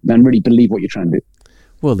and really believe what you're trying to do.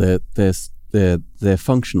 Well, they're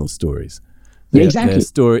functional stories. Yeah,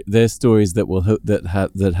 exactly. They're stories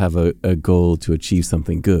that have a goal to achieve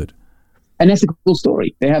something good. An ethical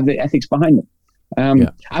story. They have the ethics behind them.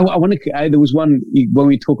 I want to. There was one when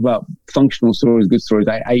we talk about functional stories, good stories.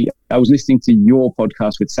 I was listening to your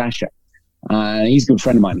podcast with Sasha, and he's a good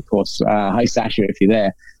friend of mine, of course. Hi, Sasha, if you're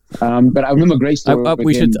there. But I remember a great story.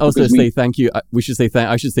 We should also say thank you. I should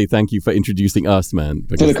say thank you for introducing us, man.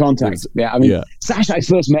 For the contact. Sasha I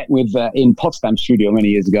first met with in Potsdam studio many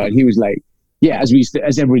years ago, and he was like, as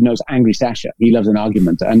everybody knows, Angry Sasha. He loves an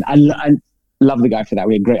argument, and I love the guy for that.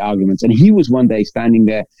 We had great arguments, and he was one day standing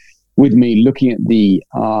there with me looking at the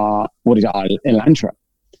Elantra,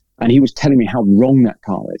 and he was telling me how wrong that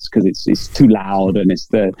car is because it's too loud and it's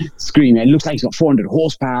the screen. It looks like it's got 400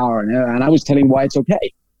 horsepower, and I was telling him why it's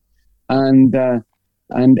okay. And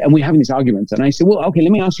we're having this argument, and I said, well, okay,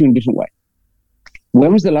 let me ask you in a different way.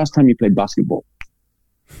 When was the last time you played basketball?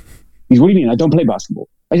 He said, what do you mean? I don't play basketball.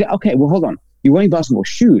 I said, okay, well, hold on. You're wearing basketball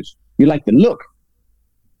shoes. You like the look,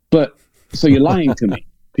 but so you're lying to me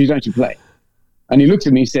because you don't actually play. And he looked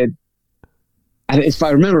at me and said, if I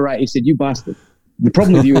remember right, he said, you bastard. The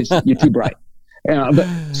problem with you is you're too bright. But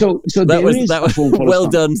so that was well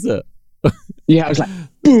done, sir. Yeah, I was like,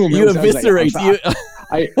 boom. You eviscerate.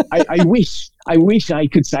 I wish I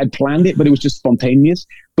could say I'd planned it, but it was just spontaneous.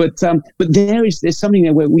 But there's something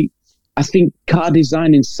there where I think car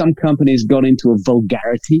design in some companies got into a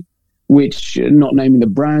vulgarity, which, not naming the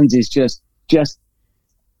brands, is just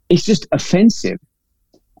it's just offensive.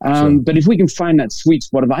 Sure. But if we can find that sweet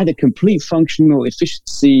spot of either complete functional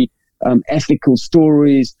efficiency, ethical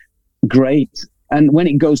stories, great. And when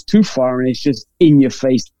it goes too far and it's just in your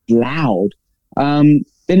face, loud, then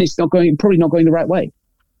it's probably not going the right way.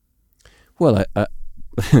 Well,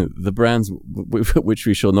 the brands which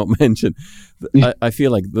we shall not mention, I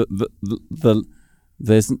feel like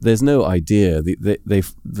there's no idea.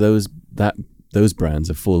 Those brands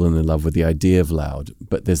have fallen in love with the idea of loud,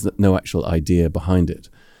 but there's no actual idea behind it.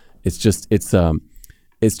 It's just loud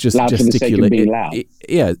for the sake of being loud.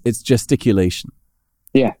 It's gesticulation.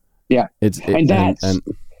 Yeah. It's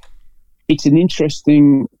an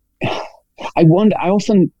interesting. I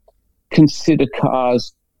often consider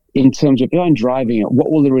cars in terms of, if I'm driving it,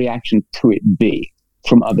 what will the reaction to it be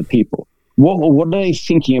from other people? What are they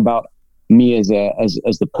thinking about me as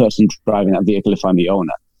the person driving that vehicle if I'm the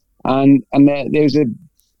owner? And there's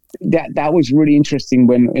that was really interesting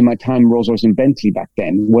when in my time Rolls-Royce and Bentley back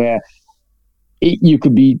then, where you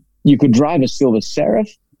could drive a Silver Seraph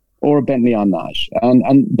or a Bentley Arnage,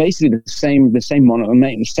 and basically the same model,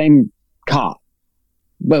 the same car,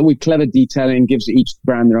 but with clever detailing, gives each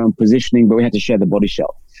brand their own positioning, but we had to share the body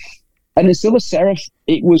shell. And the Silver Seraph,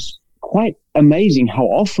 it was quite amazing how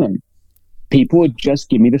often people would just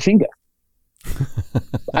give me the finger.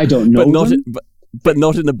 I don't know but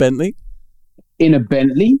not in a Bentley? In a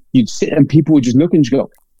Bentley, you'd sit and people would just look and just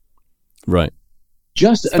go. Right.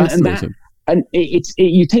 Just, and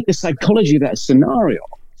you take the psychology of that scenario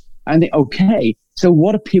and think, okay, so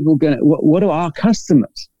what are people what are our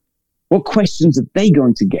customers? What questions are they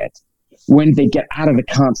going to get when they get out of the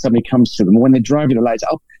car and somebody comes to them, or when they're driving the lights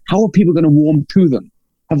up? How are people going to warm to them?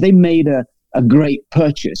 Have they made a great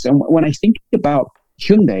purchase? And when I think about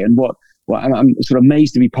Hyundai and what I'm sort of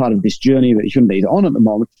amazed to be part of this journey that Hyundai is on at the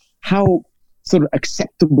moment, how sort of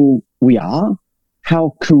acceptable we are,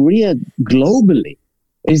 how Korea globally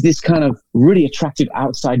is this kind of really attractive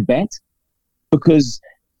outside bet, because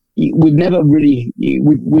we've never really,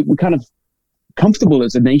 we're kind of comfortable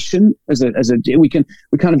as a nation, we're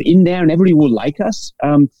kind of in there and everybody will like us.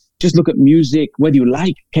 Just look at music, whether you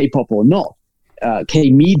like K-pop or not,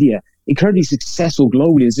 K-media, incredibly successful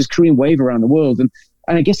globally. There's this Korean wave around the world.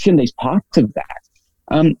 And I guess Hyundai's part of that.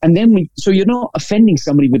 And then so you're not offending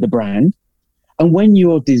somebody with the brand. And when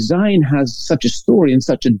your design has such a story and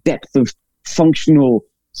such a depth of functional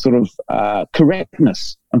sort of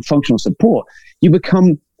correctness and functional support, you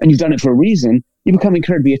become, and you've done it for a reason, you become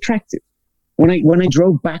incredibly attractive. When I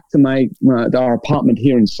drove back to our apartment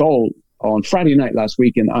here in Seoul on Friday night last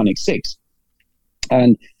week in Annex 6,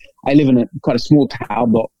 and I live in quite a small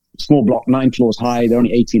town block, 9 floors high. There are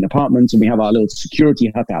only 18 apartments, and we have our little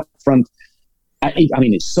security hut out front. I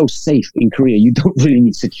mean, it's so safe in Korea. You don't really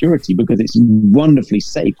need security because it's wonderfully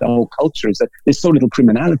safe. The whole culture is that there's so little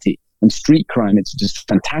criminality and street crime. It's just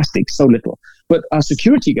fantastic, so little. But our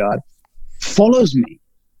security guard follows me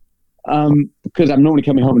because I'm normally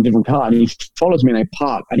coming home in a different car, and he follows me and I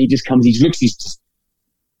park, and he just comes, he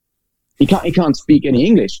can't speak any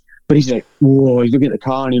English, but he's like, whoa, he's looking at the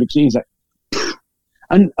car and he looks at me, he's like,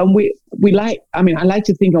 and we like, I mean, I like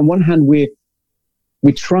to think on one hand we're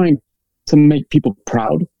trying to make people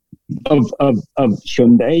proud of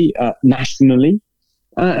Hyundai nationally,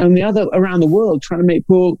 and the other around the world trying to make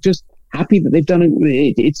people just happy that they've done it.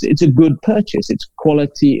 It's a good purchase. It's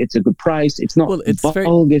quality. It's a good price. It's not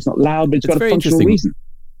vulgar. It's not loud, but it's got a functional reason.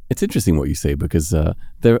 It's interesting what you say, because I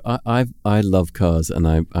love cars, and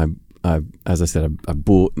I as I said, I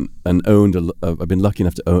bought and owned. I've been lucky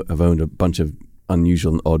enough to have owned a bunch of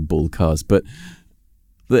unusual and oddball cars, but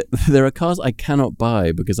there are cars I cannot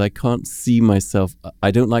buy because I can't see myself.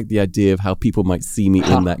 I don't like the idea of how people might see me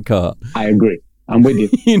in that car. I agree. I'm with you.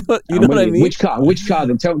 you know what I mean? Which car?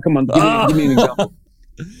 Then come on, give me an example.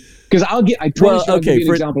 Because I promise I'll give you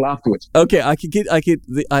an example afterwards. Okay,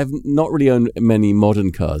 I've not really owned many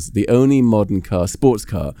modern cars. The only modern car, sports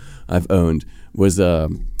car, I've owned was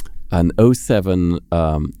an 07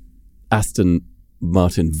 Aston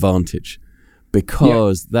Martin Vantage,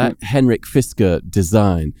 because that Henrik Fisker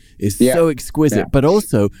design is so exquisite. Yeah. But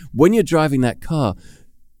also, when you're driving that car,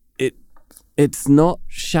 it's not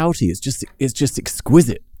shouty. It's just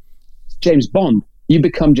exquisite. James Bond. You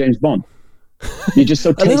become James Bond. You're just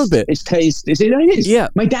so a little bit. It's taste. It is. Yeah.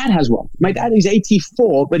 My dad has one. My dad is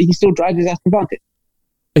 84, but he still drives his Aston Martin.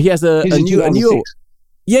 He has a new.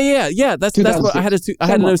 Yeah. That's what I had. I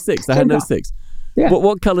had an 06. I had an 06. Yeah.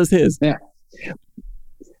 What color's his? Yeah.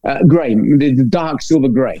 Grey, the dark silver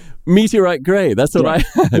grey. Meteorite grey. That's what I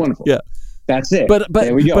had. Wonderful. Yeah. That's it. But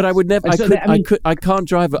there we go. But I would never. I can't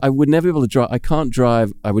drive. I would never be able to drive. I can't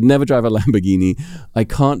drive. I would never drive a Lamborghini. I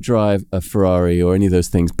can't drive a Ferrari or any of those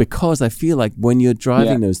things because I feel like when you're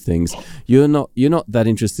driving those things, you're not that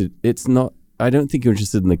interested. It's not. I don't think you're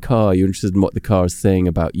interested in the car. You're interested in what the car is saying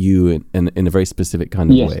about you in a very specific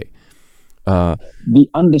kind of way. The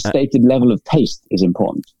understated level of taste is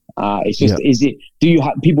important. It's just, do you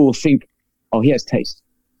have, people will think, oh, he has taste,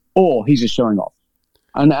 or he's just showing off.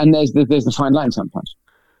 And there's the fine line sometimes.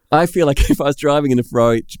 I feel like if I was driving in a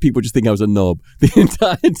Ferrari, people just think I was a knob the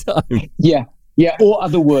entire time. Yeah, or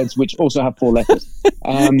other words which also have 4 letters.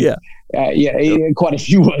 Quite a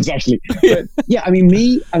few words actually. But I mean,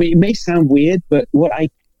 it may sound weird, but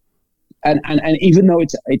and even though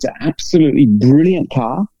it's an absolutely brilliant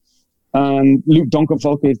car, Luke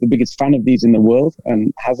Donkervolke is the biggest fan of these in the world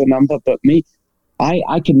and has a number, but me,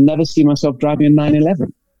 I can never see myself driving a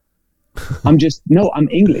 911. I'm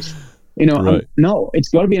English. Right. It's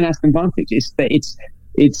got to be an Aston Vantage. It's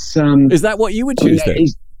Is that what you would choose then?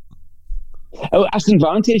 Aston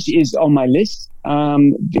Vantage is on my list.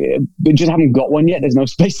 But just haven't got one yet. There's no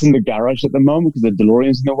space in the garage at the moment because the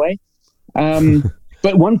DeLorean's in the way.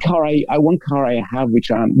 But one car I have,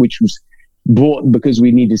 which was bought because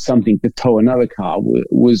we needed something to tow another car,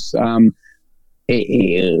 was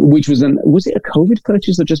was it a COVID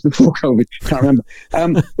purchase or just before COVID? Can't remember.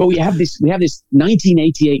 But we have this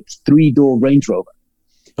 1988 3-door Range Rover.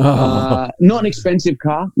 Not an expensive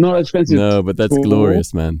car, not expensive. No, but that's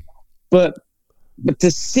glorious, man. But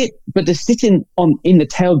to sit in the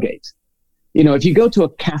tailgate, if you go to a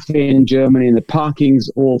cafe in Germany and the parking's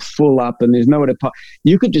all full up and there's nowhere to park,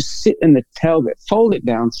 you could just sit in the tailgate, fold it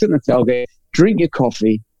down, sit in the tailgate, drink your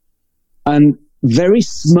coffee, and very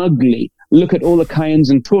smugly look at all the Cayennes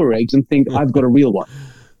and Touaregs and think, I've got a real one.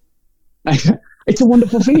 It's a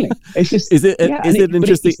wonderful feeling. It's just is it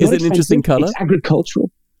interesting? Is it an interesting color? It's agricultural.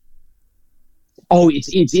 Oh,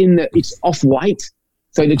 it's off-white,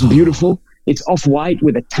 so it looks beautiful. It's off-white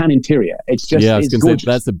with a tan interior. It's just it's gorgeous.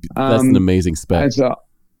 That's an amazing spec.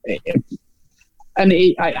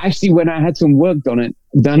 I actually, when I had some work done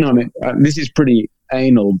on it, this is pretty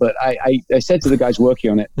anal, but I said to the guys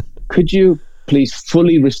working on it, could you please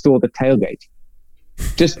fully restore the tailgate?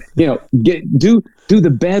 Just do the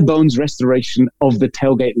bare bones restoration of the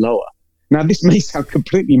tailgate lower. Now this may sound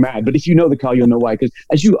completely mad, but if you know the car, you'll know why. Because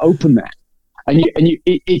as you open that,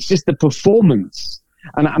 it's just the performance.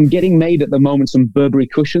 And I'm getting made at the moment some Burberry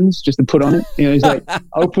cushions just to put on it. It's like,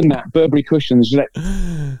 open that Burberry cushions. Like,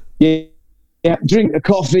 drink a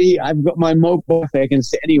coffee. I've got my mobile. I can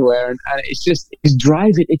sit anywhere, and it's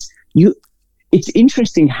drive it. It's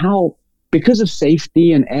interesting how, because of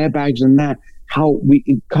safety and airbags and that, how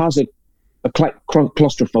cars are quite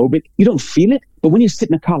claustrophobic. You don't feel it, but when you sit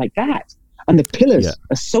in a car like that, and the pillars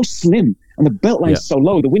are so slim, and the belt line's so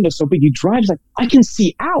low, the window's so big, you drive, it's like, I can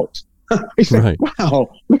see out. It's like, wow,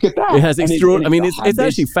 look at that. It has extraordinary. It's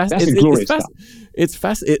actually fascinating. It's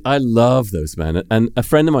fascinating. I love those, man. And a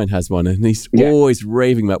friend of mine has one, and he's always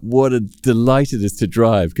raving about what a delight it is to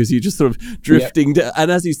drive, because you're just sort of drifting down.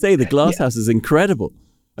 And as you say, the glass house is incredible.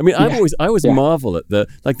 I mean, I always marvel at the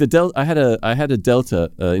Delta. I had a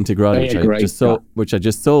Delta Integrale which I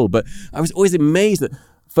just sold, but I was always amazed that,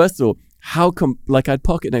 first of all, how I'd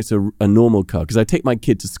park it next to a normal car because I take my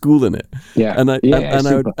kid to school in it. And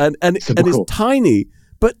it's tiny,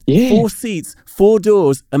 but 4 seats, 4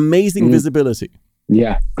 doors, amazing visibility.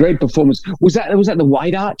 Yeah, great performance. Was that the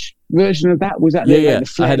wide arch version of that? Was that the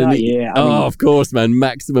flat arch? Of course, man,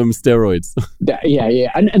 maximum steroids.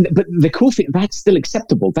 And but the cool thing, that's still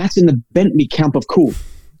acceptable. That's in the Bentley camp of cool.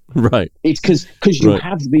 Right. It's because you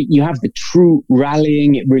have the true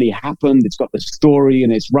rallying. It really happened. It's got the story,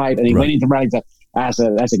 and it's right. And he went into rallying as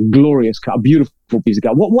a glorious car, a beautiful piece of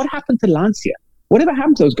car. What happened to Lancia? Whatever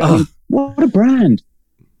happened to those guys? I mean, what a brand!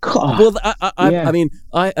 God. Well, I mean,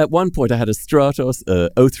 at one point I had a Stratos,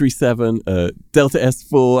 037, Delta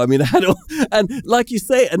S4. I mean, I had all, and like you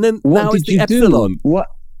say, and then now it's the Epsilon. What?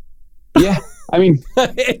 Yeah, I mean,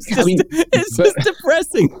 it's just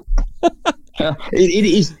depressing. It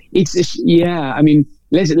is. I mean,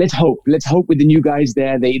 let's hope. Let's hope with the new guys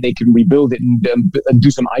there, they can rebuild it and do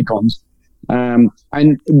some icons. And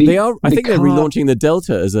they are. I think they're relaunching the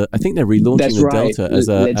Delta as a. I think they're relaunching the Delta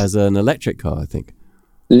as an electric car. I think.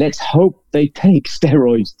 Let's hope they take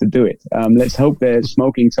steroids to do it. Let's hope they're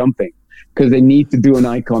smoking something, because they need to do an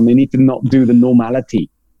icon. They need to not do the normality.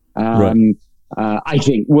 I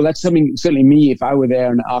think. Well, that's something. Certainly, me, if I were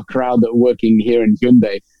there and our crowd that are working here in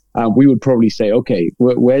Hyundai. We would probably say, okay,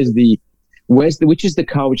 where's the which is the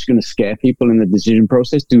car which is going to scare people in the decision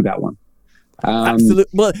process? Do that one.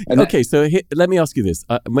 Absolutely. Well, okay. So let me ask you this.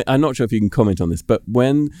 I'm not sure if you can comment on this, but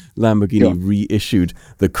when Lamborghini reissued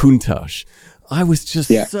the Countach, I was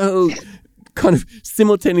just so kind of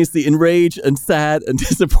simultaneously enraged and sad and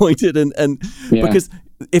disappointed, and because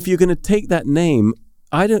if you're going to take that name,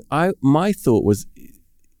 my thought was,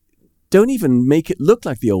 don't even make it look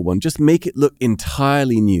like the old one. Just make it look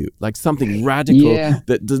entirely new, like something radical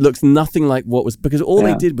that looks nothing like what was. Because all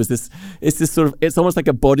they did was this. It's this sort of. It's almost like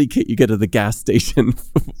a body kit you get at the gas station.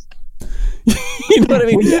 You know what I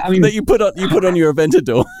mean? Well, I mean that you put on your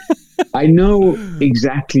Aventador. I know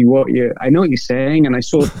exactly what you're saying, and I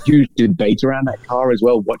saw a huge debate around that car as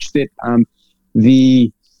well. Watched it.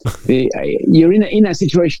 You're in that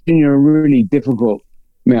situation. You're really difficult.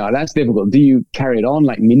 Yeah, that's difficult. Do you carry it on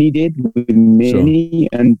like Mini did with Mini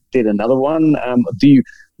and did another one?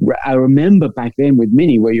 I remember back then with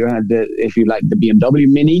Mini where you had the BMW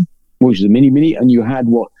Mini, which is a Mini, and you had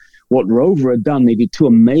what Rover had done. They did two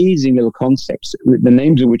amazing little concepts, the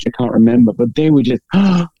names of which I can't remember, but they were just,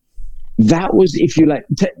 that was, if you like,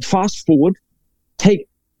 fast forward, take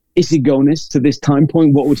Isigonis to this time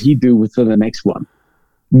point, what would he do for the next one?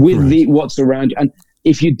 With what's around you? And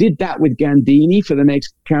if you did that with Gandini for the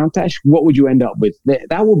next Countach, what would you end up with?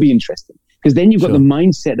 That will be interesting, because then you've got the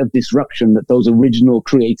mindset of disruption that those original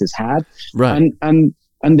creators had, and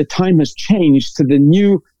the time has changed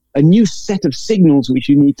to a new set of signals which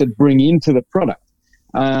you need to bring into the product,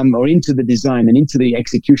 or into the design and into the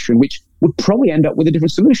execution, which would probably end up with a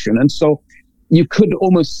different solution. And so you could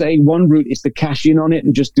almost say one route is to cash in on it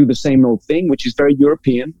and just do the same old thing, which is very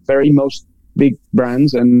European, very most big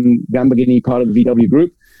brands, and Lamborghini part of the VW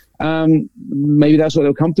group. Maybe that's what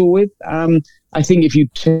they're comfortable with. I think if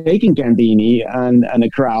you'd taken Gandini and a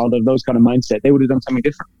crowd of those kind of mindset, they would have done something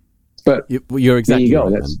different. But you're exactly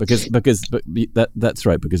right, man. But that's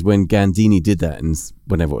right, because when Gandini did that in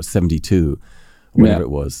whenever it was 72, whenever it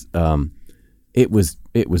was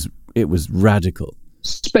radical,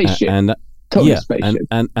 spaceship, spaceship. And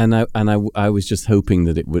I was just hoping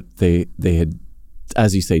that they had,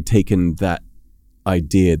 as you say, taken that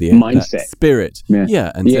idea, the mindset, that spirit, and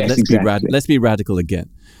said, let's be radical again.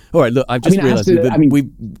 All right, look, I've just realized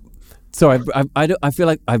I feel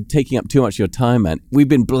like I'm taking up too much of your time, man. We've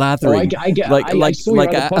been blathering. I saw you on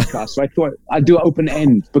the podcast, so I thought I'd do open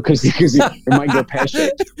end because it might go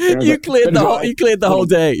pear-shaped. You cleared the whole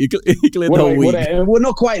day. You cleared the whole week. We're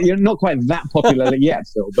not quite. You're not quite that popular yet,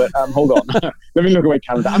 Phil. But hold on. Let me look at my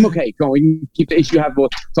calendar. I'm okay. Go on. We can keep the issue.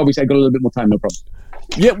 Toby said, got a little bit more time. No problem.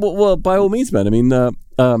 Yeah. Well, by all means, man. I mean,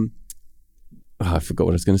 I forgot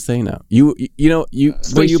what I was going to say now. We're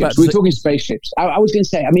talking spaceships. I was going to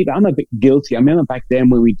say, I'm a bit guilty. I remember back then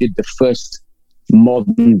when we did the first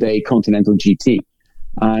modern day Continental GT,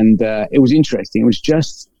 and it was interesting. It was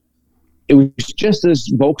just as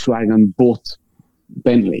Volkswagen bought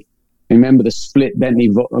Bentley. I remember the split Bentley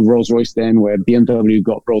Rolls Royce then, where BMW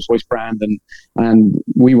got Rolls Royce brand, and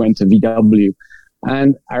we went to VW.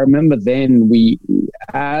 And I remember then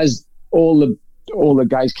as all the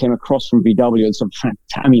guys came across from VW and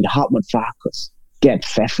Hartmut Farkas, Gerd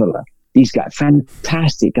Pfefferler, these guys,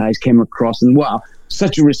 fantastic guys came across, and wow,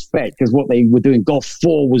 such a respect, because what they were doing, Golf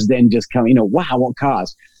 4 was then just coming, wow, what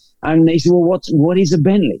cars? And they said, well, what is a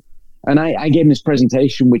Bentley? And I gave them this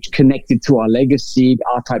presentation which connected to our legacy,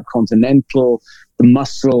 R-Type Continental, the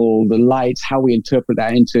muscle, the lights, how we interpret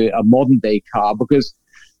that into a modern day car, because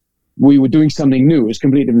we were doing something new. It was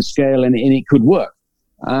completely different scale, and it could work.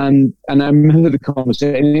 And I remember the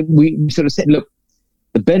conversation. We sort of said, "Look,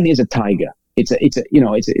 the Bentley is a tiger. It's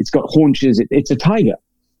got haunches. It's a tiger."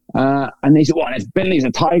 And they said, "Well, if Bentley's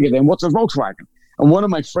a tiger, then what's a Volkswagen?" And one of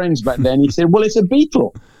my friends back then, he said, "Well, it's a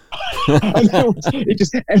Beetle." And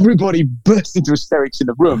everybody burst into hysterics in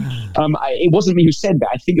the room. It wasn't me who said that.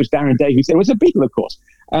 I think it was Darren Day who said it was a Beetle, of course.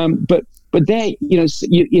 But there,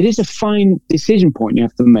 it is a fine decision point you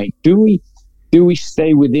have to make. Do we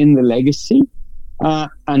stay within the legacy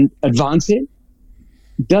and advance it?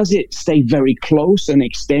 Does it stay very close and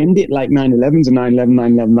extend it like 911s and 911,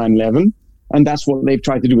 911, 911? And that's what they've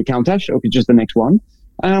tried to do with Countach. Okay, just the next one.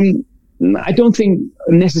 I don't think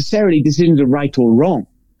necessarily decisions are right or wrong.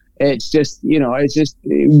 It's just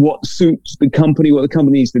what suits the company, what the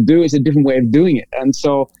company needs to do. It's a different way of doing it. And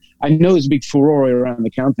so I know there's a big furore around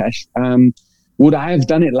the Countach. Would I have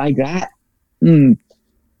done it like that?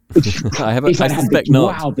 I suspect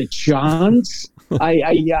not. Wow, the chance.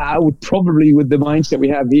 I would probably, with the mindset we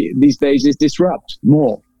have these days, is disrupt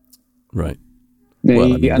more. Right.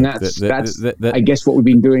 And that's I guess what we've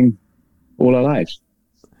been doing all our lives.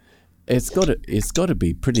 It's got to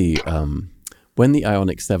be pretty. when the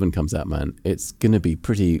Ioniq 7 comes out, man, it's going to be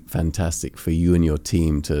pretty fantastic for you and your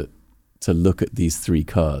team to look at these three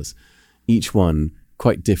cars, each one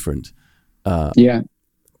quite different,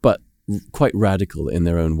 but quite radical in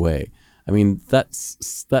their own way. I mean, that's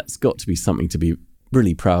got to be something to be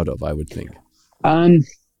really proud of, I would think.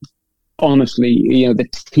 Honestly, the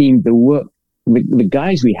team, the work, the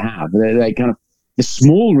guys we have, they're kind of the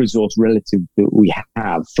small resource relative that we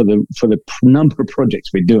have for the number of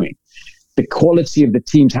projects we're doing, the quality of the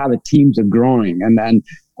teams, how the teams are growing,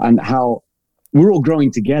 and how we're all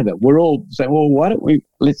growing together. We're all saying, well, why don't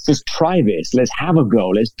let's just try this. Let's have a go.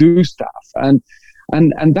 Let's do stuff. And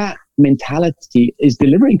that mentality is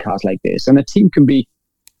delivering cars like this. And a team can be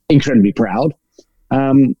incredibly proud.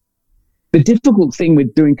 The difficult thing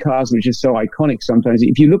with doing cars which are so iconic sometimes,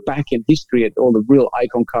 if you look back in history at all the real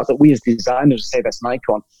icon cars that we as designers say that's an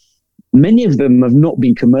icon, many of them have not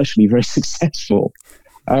been commercially very successful.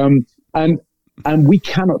 And we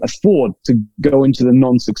cannot afford to go into the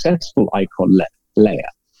non-successful icon layer.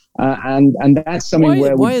 And that's something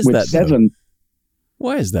with 7...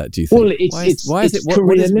 Why is that, do you think? Well, it's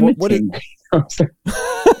career limiting.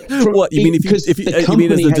 What you mean? Because the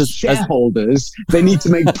company has shareholders, they need to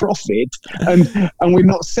make profit, and we're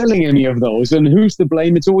not selling any of those. And who's to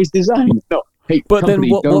blame? It's always design. No, hey, but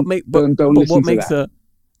company,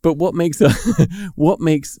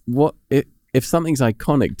 if something's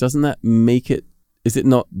iconic, doesn't that make it? Is it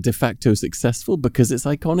not de facto successful because it's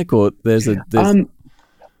iconic, or there's?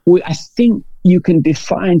 Well, I think you can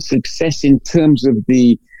define success in terms of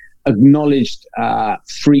the acknowledged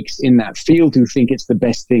freaks in that field who think it's the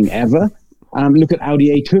best thing ever. Look at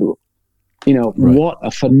Audi A2. What a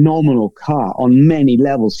phenomenal car on many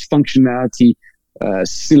levels, functionality,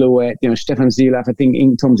 silhouette. Stefan Zielaf, I think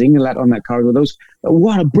Thomas Ingelat on that car.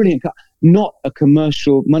 What a brilliant car! Not a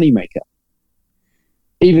commercial moneymaker,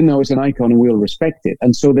 even though it's an icon and we'll respect it.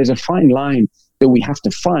 And so there's a fine line that we have to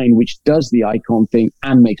find which does the icon thing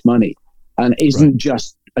and makes money and isn't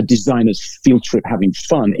just a designer's field trip having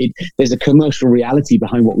fun. There's a commercial reality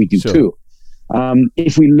behind what we do too.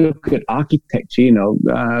 If we look at architecture,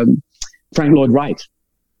 Frank Lloyd Wright,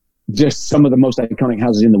 just some of the most iconic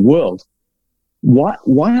houses in the world. Why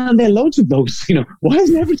aren't there loads of those? Why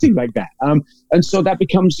isn't everything like that? And so that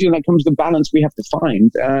becomes, that comes the balance we have to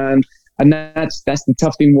find. And that's the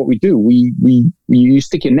tough thing. What we do, you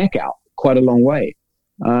stick your neck out quite a long way.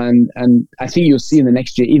 And I think you'll see in the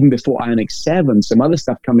next year, even before Ioniq 7, some other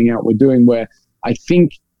stuff coming out we're doing where I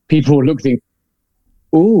think people will look, think,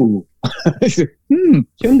 ooh,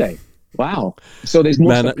 Hyundai. Wow. So there's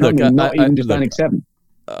more stuff coming, not even just Ioniq 7.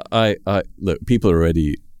 Look, people are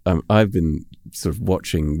already, I've been sort of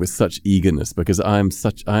watching with such eagerness because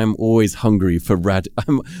I'm always hungry for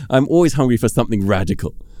I'm always hungry for something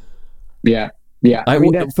radical. Yeah.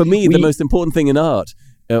 For me, the most important thing in art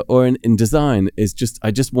or in design is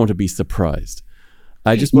I just want to be surprised.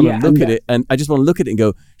 I just want to look at it, and I just want to look at it and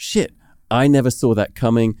go, shit, I never saw that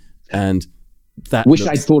coming, and that. Wish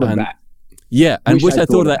I thought of that. Yeah, and wish I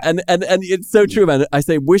thought of that, and it's so true, man. I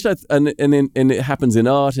say wish and it happens in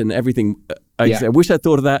art and everything. I say I wish I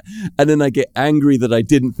thought of that, and then I get angry that I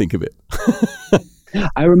didn't think of it.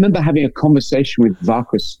 I remember having a conversation with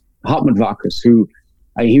Hartmut Varkas, who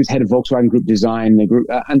he was head of Volkswagen Group Design. The group,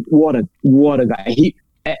 and what a guy!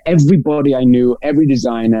 Everybody I knew, every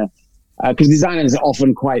designer, because designers are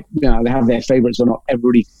often quite, they have their favorites or not.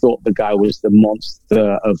 Everybody thought the guy was the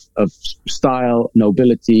monster of style,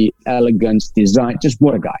 nobility, elegance, design. Just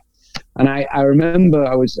what a guy! And I remember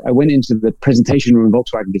I went into the presentation room in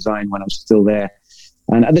Volkswagen Design when I was still there,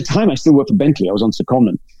 and at the time I still worked for Bentley. I was on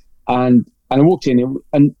secondment, and I walked in,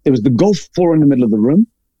 and there was the Golf 4 in the middle of the room,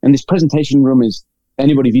 and this presentation room is,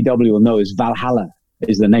 anybody VW will know, is Valhalla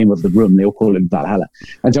is the name of the room. They all call it Valhalla.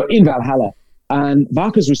 And so in Valhalla, and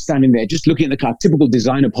Varkas was standing there just looking at the car, typical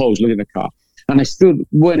designer pose, looking at the car. And I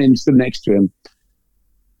went in and stood next to him.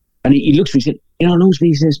 And he looks at me, he said, Loasby,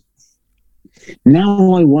 he says,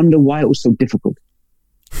 now I wonder why it was so difficult.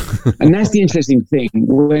 And that's the interesting thing.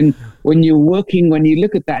 When you're working, when you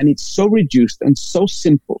look at that and it's so reduced and so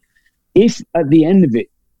simple, if at the end of it,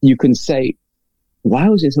 you can say, why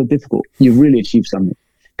was it so difficult? You've really achieved something.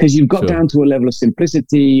 Because you've got down to a level of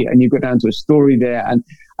simplicity, and you got down to a story there,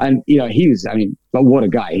 and he was, but what a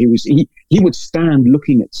guy. He would stand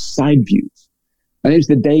looking at side views, and it was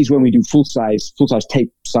the days when we do full size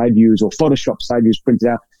tape side views or Photoshop side views printed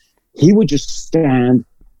out. He would just stand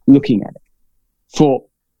looking at it for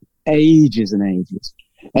ages and ages,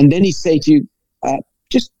 and then he'd say to you,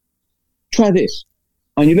 "Just try this,"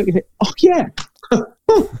 and you look at it. Oh yeah,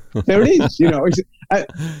 there it is.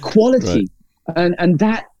 It's quality. Right. And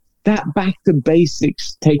that that back to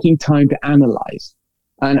basics, taking time to analyze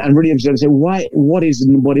and really observe, say, what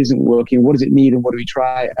isn't working, what does it need, and what do we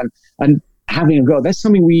try, and having a go. That's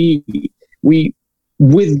something we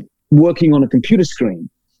with working on a computer screen,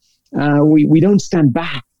 we don't stand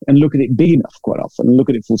back and look at it big enough quite often, and look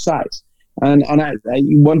at it full size. And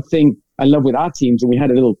one thing I love with our teams, and we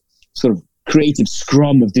had a little sort of creative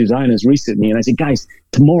scrum of designers recently, and I said, guys,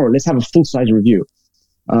 tomorrow let's have a full size review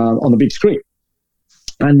on the big screen.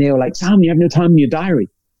 And they were like, Sam, you have no time in your diary.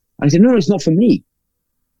 And I said, no, it's not for me.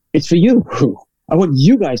 It's for you. I want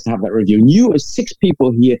you guys to have that review. And you, as 6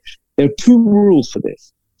 people here, there are 2 rules for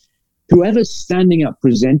this. Whoever's standing up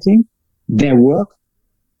presenting their work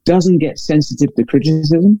doesn't get sensitive to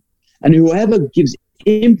criticism. And whoever gives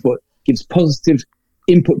input, gives positive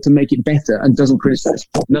input to make it better and doesn't criticize.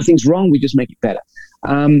 Nothing's wrong. We just make it better.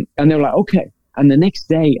 And they were like, okay. And the next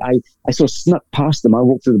day, I sort of snuck past them. I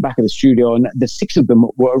walked through the back of the studio, and the 6 of them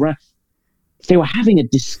were around. They were having a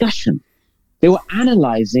discussion. They were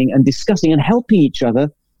analyzing and discussing and helping each other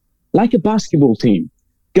like a basketball team,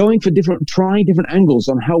 trying different angles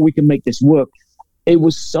on how we can make this work. It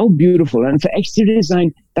was so beautiful. And for exterior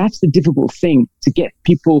design, that's the difficult thing, to get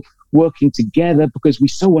people working together, because we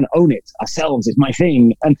so want to own it ourselves. It's my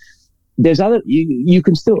thing. And there's you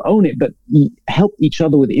can still own it, but you help each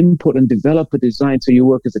other with input and develop a design so you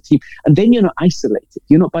work as a team. And then you're not isolated.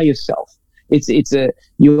 You're not by yourself.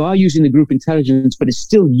 You are using the group intelligence, but it's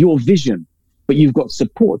still your vision, but you've got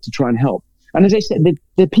support to try and help. And as I said,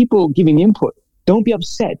 the people giving input, don't be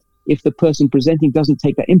upset if the person presenting doesn't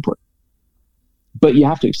take that input. But you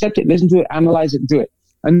have to accept it, listen to it, analyze it, and do it.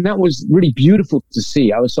 And that was really beautiful to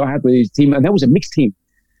see. I was so happy with his team. And that was a mixed team.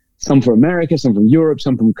 Some from America, some from Europe,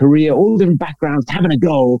 some from Korea, all different backgrounds, having a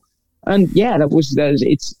go. And yeah, that's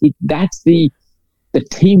the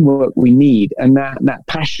teamwork we need, and that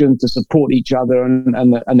passion to support each other,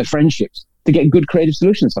 and the friendships to get good creative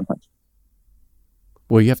solutions sometimes.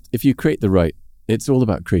 Well, if you create it's all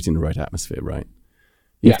about creating the right atmosphere, right?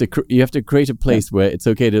 You have to create a place where it's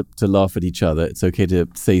okay to laugh at each other. It's okay to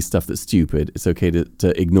say stuff that's stupid. It's okay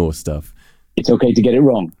to ignore stuff. It's okay to get it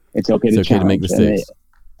wrong. It's okay to make mistakes.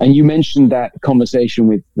 And you mentioned that conversation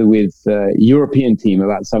with European team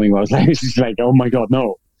about something where I was like, this is like, oh my God,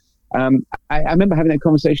 no. I remember having that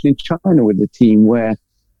conversation in China with the team, where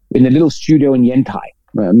in a little studio in Yantai,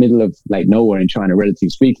 middle of like nowhere in China, relatively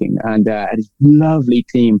speaking, and a lovely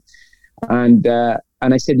team. And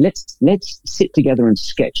I said, let's sit together and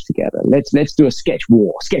sketch together. Let's do a sketch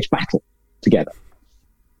battle together.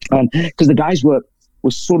 Because the guys were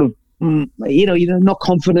sort of, not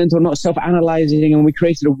confident or not self-analyzing, and we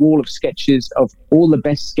created a wall of sketches of all the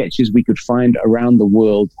best sketches we could find around the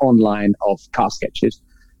world online of car sketches.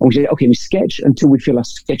 And we said, okay, we sketch until we feel our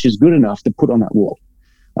sketch is good enough to put on that wall.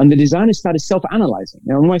 And the designers started self-analyzing.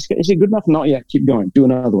 My sketch, is it good enough? Not yet. Keep going. Do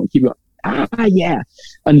another one. Keep going. Yeah.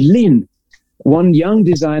 And Lin, one young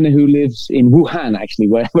designer who lives in Wuhan, actually,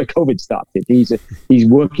 where COVID started. He's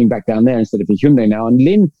working back down there instead of in Hyundai now. And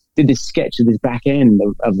Lin did this sketch of this back end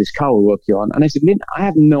of this car we're working on. And I said, Lin, I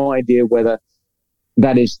have no idea whether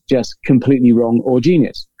that is just completely wrong or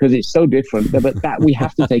genius, because it's so different, but that we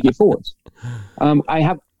have to take it forward.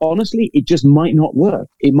 Honestly, it just might not work.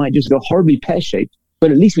 It might just go horribly pear-shaped, but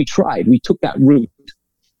at least we tried. We took that route.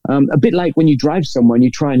 A bit like when you drive somewhere and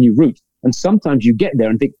you try a new route. And sometimes you get there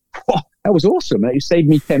and think, wow, that was awesome. It saved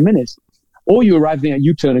me 10 minutes. Or you arrive there,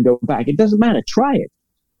 you turn and go back. It doesn't matter. Try it.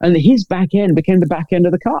 And his back end became the back end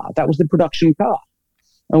of the car. That was the production car.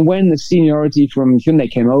 And when the seniority from Hyundai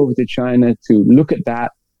came over to China to look at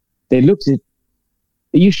that, they looked at,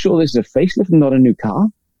 are you sure this is a facelift and not a new car?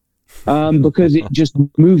 Because it just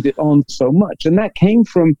moved it on so much. And that came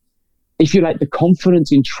from, if you like, the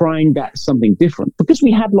confidence in trying something different. Because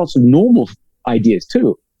we had lots of normal ideas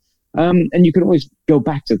too. And you can always go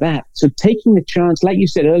back to that. So taking the chance, like you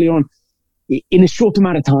said earlier on, in a short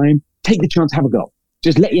amount of time, take the chance, have a go.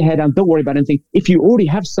 Just let your head down. Don't worry about anything. If you already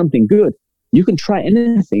have something good, you can try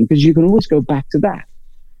anything, because you can always go back to that.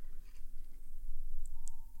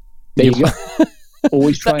 There you go.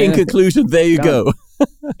 Always try anything. In conclusion, there you go.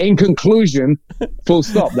 In conclusion, full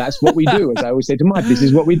stop. That's what we do. As I always say to Mike, this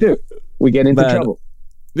is what we do. We get into trouble.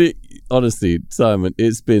 Honestly, Simon,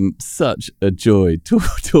 it's been such a joy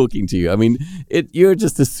talking to you. I mean, you're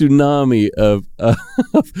just a tsunami of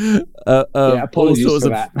apologies all sorts for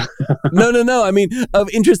that. No. I mean, of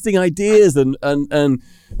interesting ideas and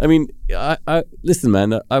I mean, I listen,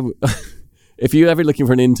 man. If you're ever looking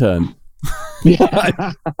for an intern.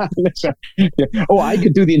 Yeah. Oh, I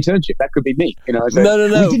could do the internship. That could be me. No. We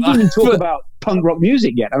didn't even talk about punk rock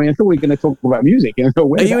music yet. I mean, I thought we were going to talk about music.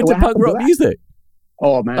 Are you into punk rock music?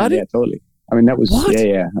 Oh man, yeah, totally. I mean, that was, What?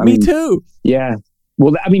 yeah. Me too. Yeah.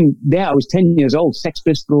 Well, I mean, I was 10 years old. Sex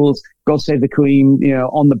Pistols, God Save the Queen,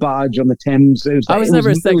 On the Barge, on the Thames. I was never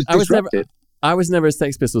a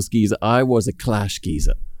Sex Pistols geezer. I was a Clash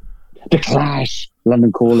geezer. The Clash,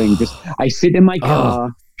 London Calling. I sit in my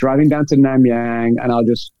car, driving down to Nanyang, and I'll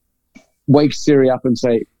just wake Siri up and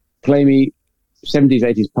say, play me 70s,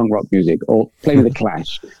 80s punk rock music, or play me The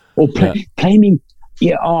Clash, or play me,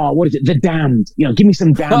 what is it? The Damned. Give me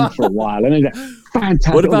some Damned for a while. And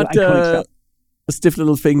fantastic. What about Stiff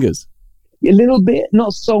Little Fingers? A little bit,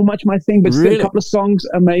 not so much my thing, but still a couple of songs,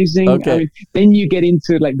 amazing. Okay. I mean, then you get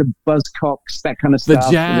into like the Buzzcocks, that kind of stuff.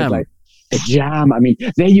 The Jam. The Jam. I mean,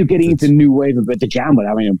 then you're getting into new wave, but the Jam,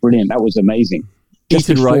 brilliant. That was amazing.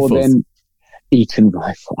 Eaton Rifles. Eaton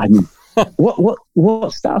Rifle. I mean,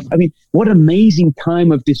 what stuff? I mean, what amazing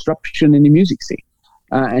time of disruption in the music scene.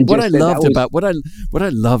 And what I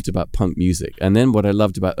loved about punk music, and then what I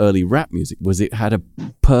loved about early rap music, was it had a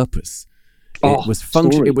purpose. It was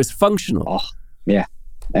functional. Oh, yeah.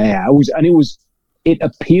 It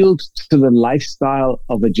appealed to the lifestyle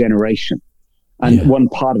of a generation, and one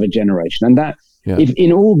part of a generation. And that, if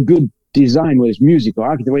in all good design, whether it's music or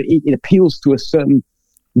architecture, it appeals to a certain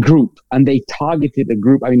group, and they targeted a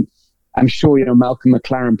group. I mean, I'm sure Malcolm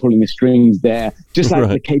McLaren pulling the strings there, just like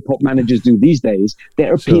the K-pop managers do these days.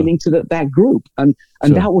 They're appealing to that group, and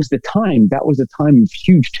that was the time. That was the time of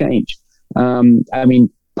huge change. I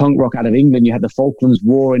mean, punk rock out of England. You had the Falklands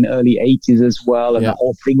War in the early 80s as well, and the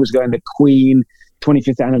whole thing was going to Queen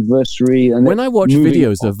 25th anniversary. And when I watch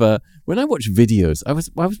videos, I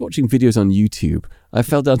was watching videos on YouTube. I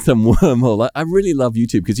fell down some wormhole. I really love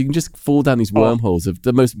YouTube because you can just fall down these wormholes of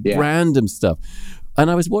the most random stuff. And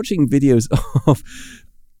I was watching videos of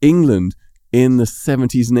England in the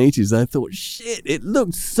 70s and 80s. I thought, shit, it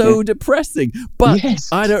looked so depressing. But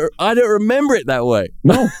I don't remember it that way.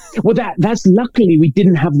 No. Well, that's luckily we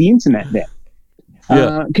didn't have the internet there.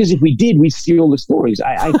 Because if we did, we'd see all the stories.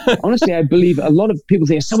 I honestly, I believe a lot of people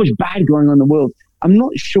say there's so much bad going on in the world. I'm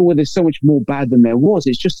not sure there's so much more bad than there was.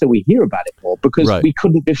 It's just that we hear about it more because we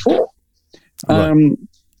couldn't before. And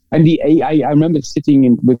I remember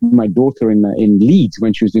sitting with my daughter in Leeds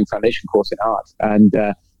when she was doing foundation course in art, and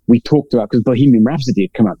we talked about, because Bohemian Rhapsody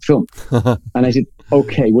had come out film, and I said,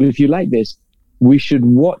 okay, well, if you like this, we should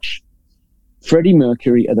watch Freddie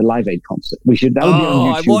Mercury at the Live Aid concert. That would be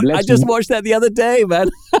on YouTube. I just watched that the other day, man.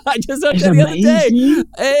 I just watched that the other day.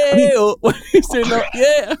 Hey,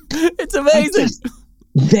 it's amazing.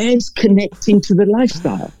 There's connecting to the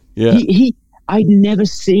lifestyle. Yeah. I'd never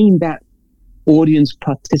seen that audience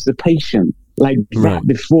participation like that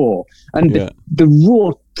before, and the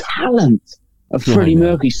raw talent of Freddie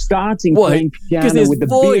Mercury starting playing piano with the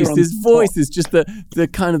beer on his voice is just the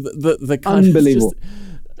kind of the kind unbelievable.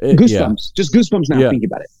 Goosebumps, just goosebumps now thinking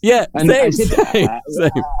about it. Yeah, and same.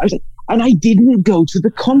 And I didn't go to the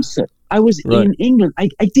concert. I was in England. I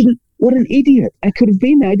didn't. What an idiot! I could have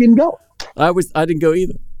been there. I didn't go. I didn't go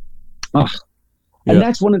either. And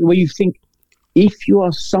that's one of the way you think. If you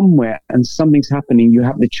are somewhere and something's happening, you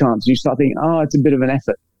have the chance. You start thinking, it's a bit of an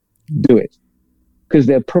effort. Do it. Because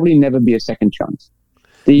there'll probably never be a second chance.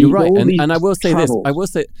 You're right. And I will say this. I will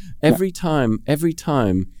say every time,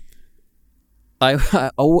 I'm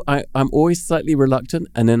always slightly reluctant,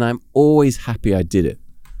 and then I'm always happy I did it.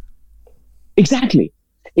 Exactly.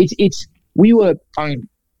 I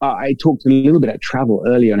talked a little bit about travel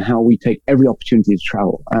earlier and how we take every opportunity to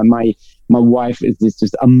travel. My wife is this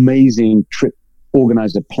just amazing trip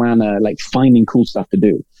organizer, planner, like finding cool stuff to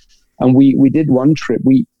do. And we did one trip.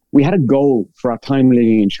 We had a goal for our time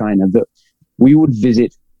living in China that we would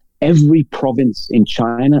visit every province in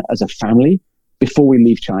China as a family before we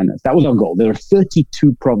leave China. That was our goal. There are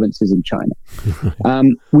 32 provinces in China.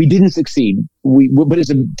 We didn't succeed, but it's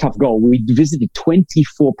a tough goal. We visited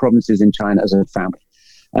 24 provinces in China as a family.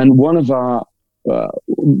 And one of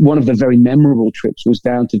the very memorable trips was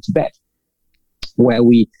down to Tibet, where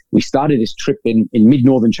we started this trip in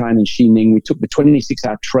mid-northern China in Xining. We took the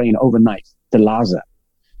 26-hour train overnight to Lhasa.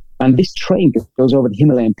 And this train goes over the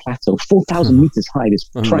Himalayan plateau, 4,000 meters high, this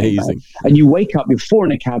train. And you wake up, you're four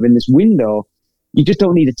in a cab in this window. You just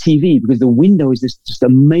don't need a TV because the window is this just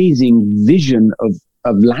amazing vision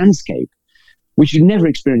of landscape, which you never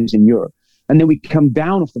experience in Europe. And then we come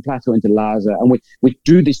down off the plateau into Lhasa, and we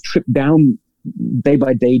do this trip down day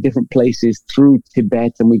by day, different places through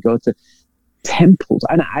Tibet, and we go to temples.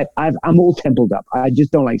 And I'm all templed up. I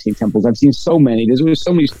just don't like seeing temples. I've seen so many. There's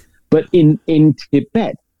so many. But in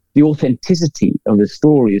Tibet, the authenticity of the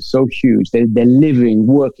story is so huge. They're living,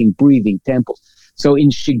 working, breathing temples. So in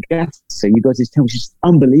Shigatse, you go to this temple, which is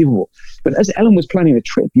unbelievable. But as Ellen was planning the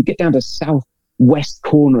trip, you get down to southwest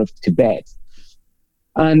corner of Tibet,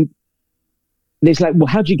 And it's like, well,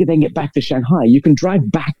 how do you then get back to Shanghai? You can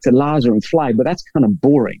drive back to Lhasa and fly, but that's kind of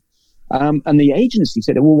boring. And the agency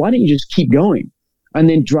said, well, why don't you just keep going and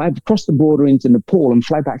then drive across the border into Nepal and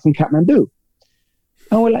fly back from Kathmandu?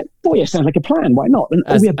 And we're like, boy, it sounds like a plan. Why not? And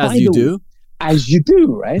as you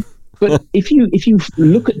do, right? But if you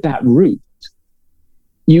look at that route,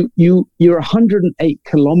 you're 108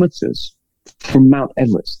 kilometers from Mount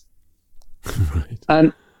Everest.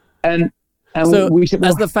 Right. And so we said,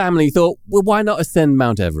 as the family thought, well, why not ascend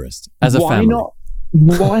Mount Everest as a family?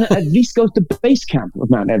 Why not at least go to base camp of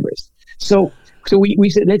Mount Everest? So we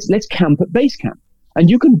said, let's camp at base camp. And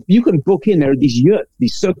you can book in. There are these yurts,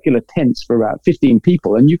 these circular tents for about 15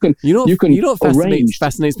 people, and you can what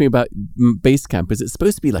fascinates me about base camp is it's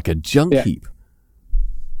supposed to be like a junk heap.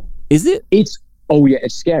 Is it? It's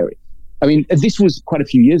scary. I mean, this was quite a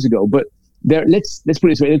few years ago, but let's put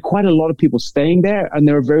it this way: there are quite a lot of people staying there, and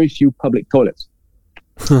there are very few public toilets.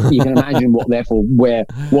 You can imagine what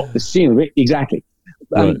the scene exactly.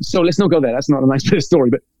 Right. So let's not go there. That's not a nice bit of story.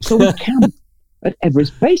 But so we camp at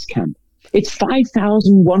Everest Base Camp. It's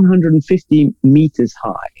 5,150 meters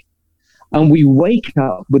high, and we wake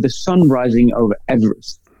up with the sun rising over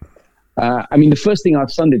Everest. I mean, the first thing our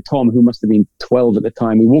son did, Tom, who must have been 12 at the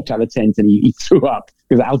time, he walked out of the tent and he threw up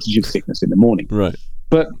because of altitude sickness in the morning. Right.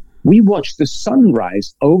 But we watched the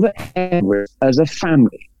sunrise over Everest as a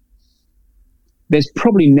family. There's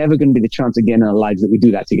probably never going to be the chance again in our lives that we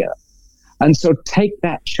do that together. And so take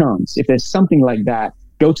that chance. If there's something like that,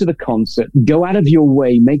 go to the concert, go out of your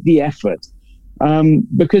way, make the effort,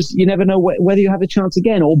 because you never know whether you have the chance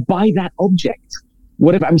again, or buy that object.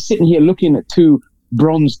 Whatever. I'm sitting here looking at 2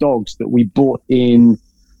 bronze dogs that we bought in,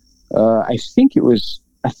 I think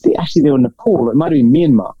actually they were Nepal. It might have been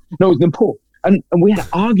Myanmar. No, it was Nepal. And we had an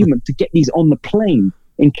argument to get these on the plane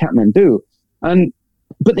in Kathmandu.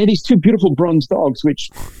 But they're these 2 beautiful bronze dogs,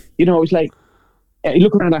 which, it was like, you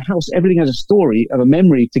look around our house, everything has a story of a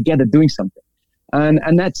memory together doing something.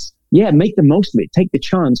 And that's, make the most of it. Take the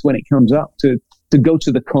chance when it comes up to go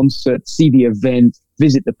to the concert, see the event,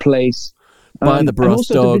 visit the place. Buy the brass and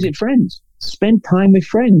also dog. To visit friends. Spend time with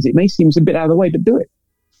friends. It may seem a bit out of the way, but do it.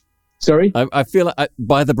 Sorry? I feel like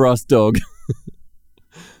buy the brass dog.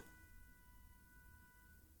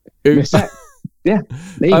 Yeah, there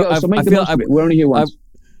you go. So make the most of it. We're only here once.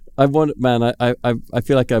 I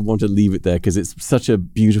feel like I want to leave it there because it's such a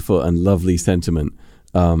beautiful and lovely sentiment.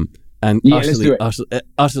 And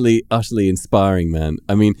utterly inspiring, man.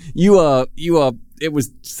 I mean, you are, it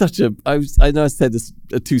was such I know I said this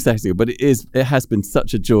 2 seconds ago, but it has been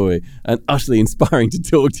such a joy and utterly inspiring to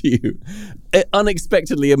talk to you.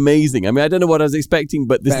 Unexpectedly amazing. I mean, I don't know what I was expecting,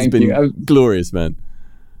 but this has been glorious, man.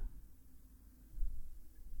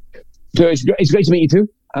 So it's great to meet you too.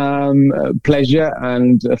 Pleasure,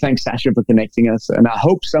 and thanks, Sasha, for connecting us. And I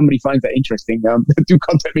hope somebody finds that interesting. Do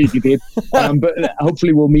contact me if you did. But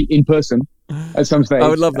hopefully we'll meet in person at some stage. I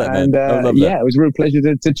would love that, man. And it was a real pleasure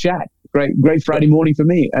to chat. Great Friday morning for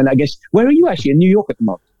me. And I guess, where are you actually? In New York at the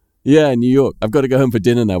moment? Yeah, in New York. I've got to go home for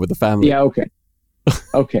dinner now with the family. Yeah, okay.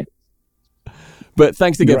 But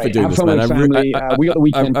thanks again for doing this, man. We got the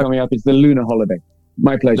weekend coming up. It's the lunar holiday.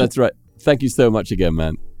 My pleasure. That's right. Thank you so much again,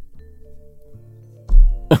 man.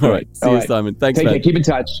 All right. See you, Simon. Thanks, man. Keep in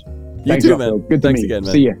touch. You too, man. Good to meet you again,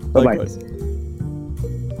 man. See you. Bye-bye. Likewise.